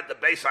came out the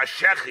Beis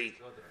HaShechi,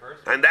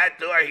 and that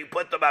door he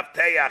put the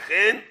Mafteach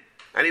in,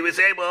 and he was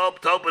able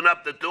to open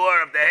up the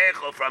door of the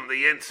Heichel from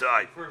the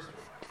inside.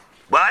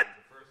 What?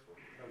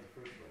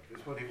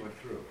 This one he went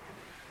through.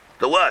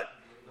 The what?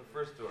 The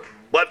first door.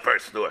 What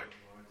first door?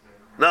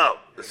 No,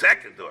 the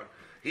second door.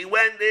 He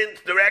went in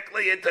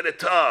directly into the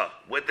Tah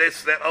with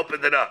this that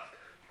opened it up.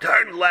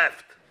 Turned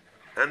left,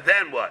 and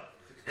then what?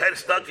 Had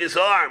stuck his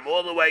arm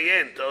all the way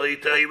in till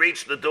he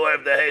reached the door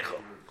of the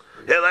Heichel.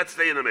 Here, let's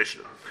stay in the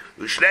Mishnah.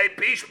 Ushnei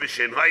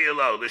pishbishin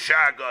hayelo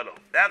l'shar gadol.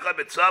 Echad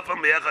b'tzafim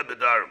v'echad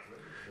b'darim.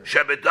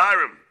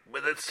 Shebedarim,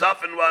 with the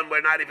tzafin one, we're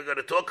not even going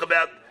to talk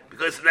about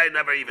because they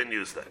never even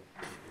used that.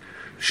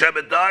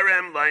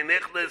 Shebedarim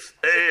la'nichlis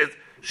is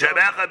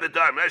shebechad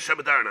b'darim. That's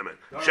shebedarim, I mean.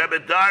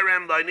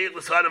 Shebedarim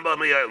la'nichlis hadam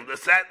b'mayayim.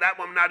 That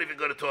one we're not even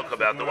going to talk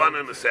about. The one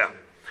in the south.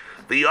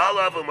 The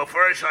olav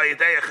u'mafurish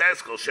ha'yidei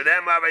Cheskel.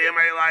 Shadem avayim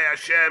elai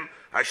Hashem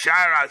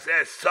hashar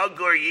azeh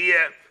sagur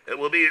yeh. It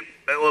will be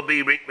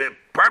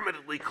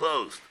permanently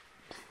closed.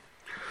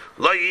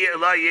 Lo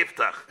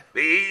yiftach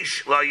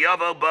v'ish lo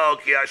yavo bo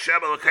ki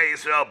Hashem Elokei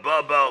Yisrael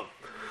bo bo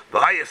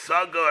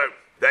v'hayasagur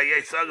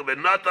v'yasagur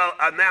v'notal.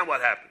 And now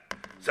what happened?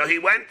 So he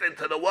went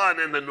into the one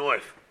in the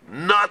north.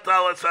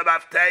 Notal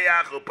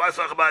etzavavteach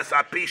u'pasach bas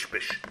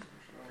apishpish.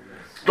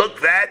 Look,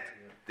 that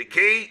the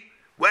key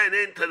went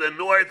into the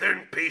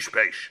northern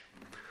pishpish.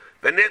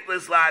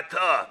 V'niklas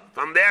la'atah.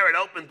 From there it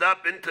opened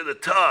up into the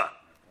Tah.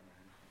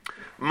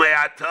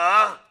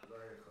 Me'atah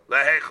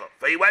lehechel.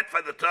 So he went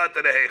from the Tah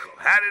to the Heichel.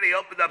 How did he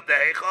open up the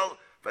Heichel?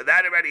 For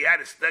that already he had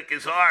to stick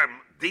his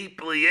arm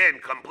deeply in,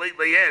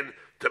 completely in,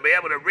 to be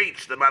able to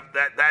reach the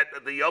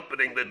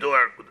opening the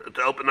door,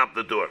 to open up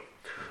the door.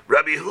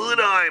 Rabbi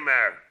Huda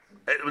Aimer,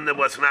 it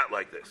was not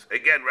like this.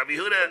 Again, Rabbi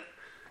Huda,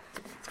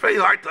 it's very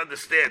hard to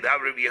understand how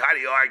do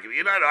you argue.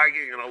 You're not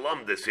arguing an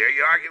alum this year.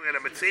 You're arguing a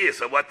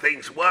Metzias of what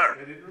things were.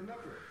 They didn't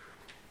remember.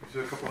 It's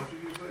a couple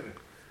hundred years later.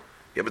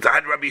 Yeah, but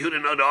how did Rabbi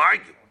Huda know to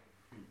argue?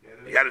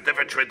 He had a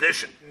different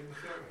tradition.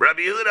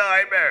 Rabbi Yehuda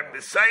Aimer,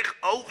 B'seich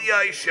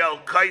Oviyai Shel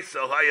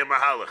Kaisel Haya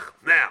Mahalach.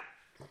 Now,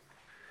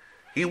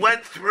 he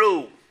went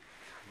through.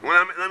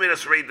 Let me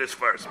just read this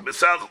first.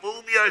 B'seich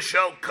Oviyai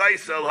Shel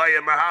Kaisel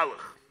Haya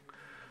Mahalach.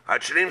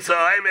 Hachrim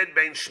Sa'aymed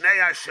Ben Shnei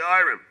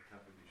Hasharim.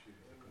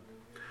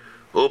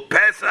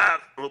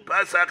 Upesach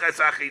Es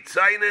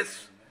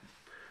Achitzainis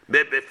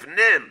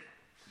Bebifnim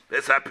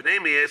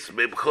Besapnimius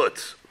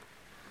Bebchutz.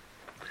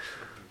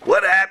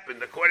 What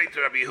happened according to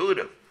Rabbi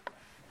Yehuda?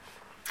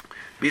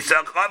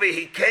 B'Salchavi,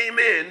 he came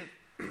in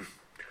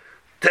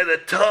to the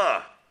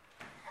Tah,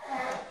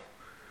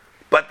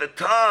 but the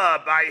Tah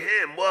by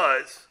him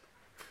was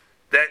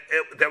that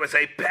there was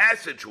a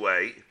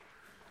passageway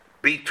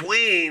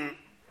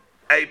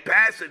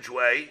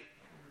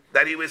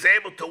that he was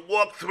able to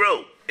walk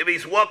through. If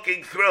he's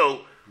walking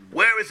through,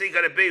 where is he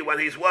going to be when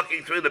he's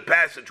walking through the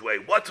passageway?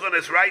 What's on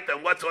his right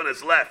and what's on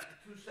his left?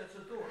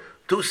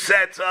 Two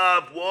sets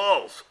of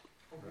walls.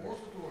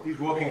 He's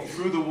walking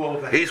through the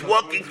wall. He's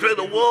walking through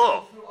the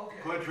wall.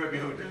 According to Rabbi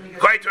Yehuda.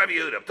 According to Rabbi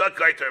Yehuda. I'm talking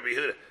according to Rabbi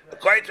Yehuda.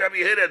 According to Rabbi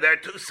Yehuda, there are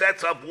two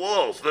sets of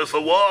walls. There's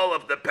the wall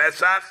of the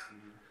Pesach.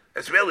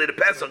 It's really the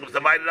Pesach was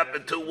divided up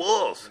in two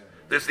walls.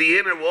 There's the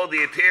inner wall,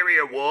 the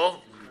interior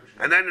wall,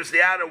 and then there's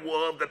the outer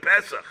wall of the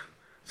Pesach.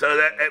 So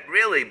that it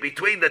really,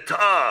 between the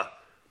Tah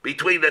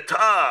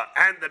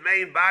and the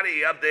main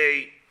body of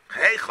the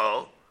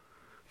Heichel,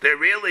 there are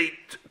really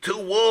two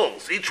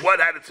walls. Each one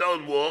had its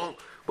own wall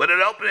with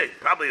an opening.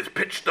 Probably it's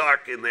pitch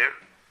dark in there.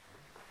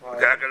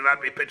 How can it not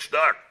be pitch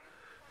dark?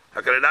 How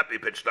can it not be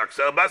pitch dark?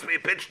 So it must be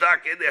pitch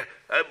dark in there.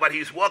 But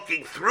he's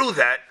walking through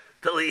that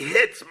till he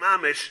hits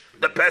Mamish,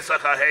 the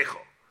Pesach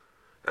HaHeichel.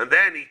 And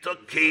then he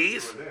took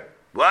keys.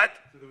 What?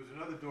 So there was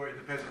another door in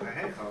the Pesach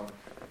HaHeichel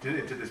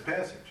into this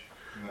passage.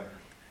 Right.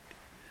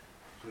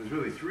 So there's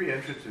really three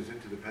entrances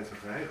into the Pesach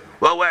HaHeichel.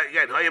 Well,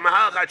 again,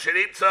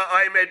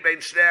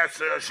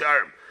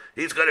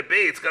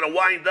 it's going to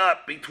wind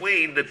up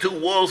between the two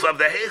walls of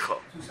the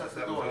Heichel. Two sets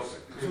of doors.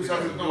 Two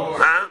sets of doors.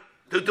 Huh?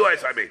 Two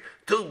doors, I mean.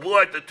 Two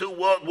doors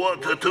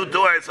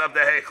of the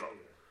Heichel.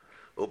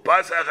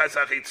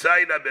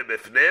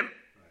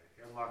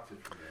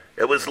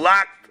 It was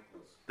locked.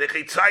 The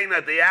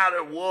chitzayna, the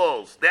outer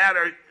walls, the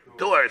outer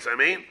doors, I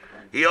mean.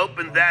 He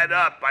opened that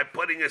up by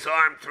putting his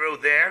arm through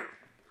there.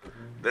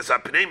 This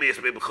apnimius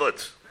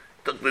b'chutz.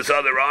 Took this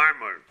other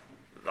arm or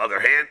other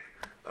hand,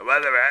 or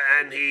whatever,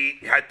 and he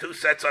had two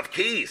sets of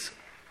keys,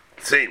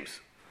 it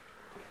seems.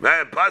 So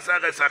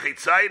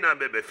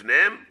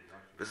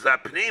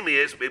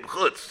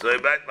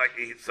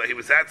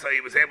he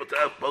was able to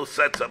have both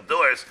sets of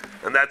doors,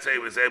 and that's how he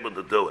was able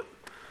to do it.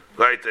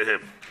 Glory to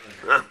him.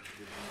 Huh?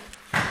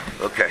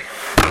 Okay.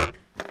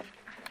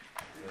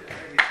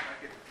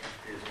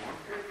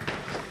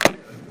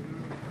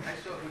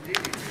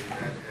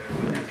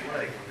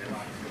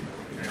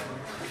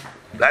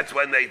 That's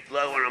when they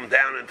lower him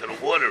down into the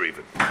water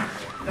even.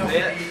 No,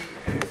 they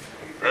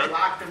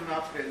locked him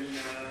up in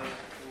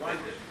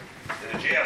London. In the jail.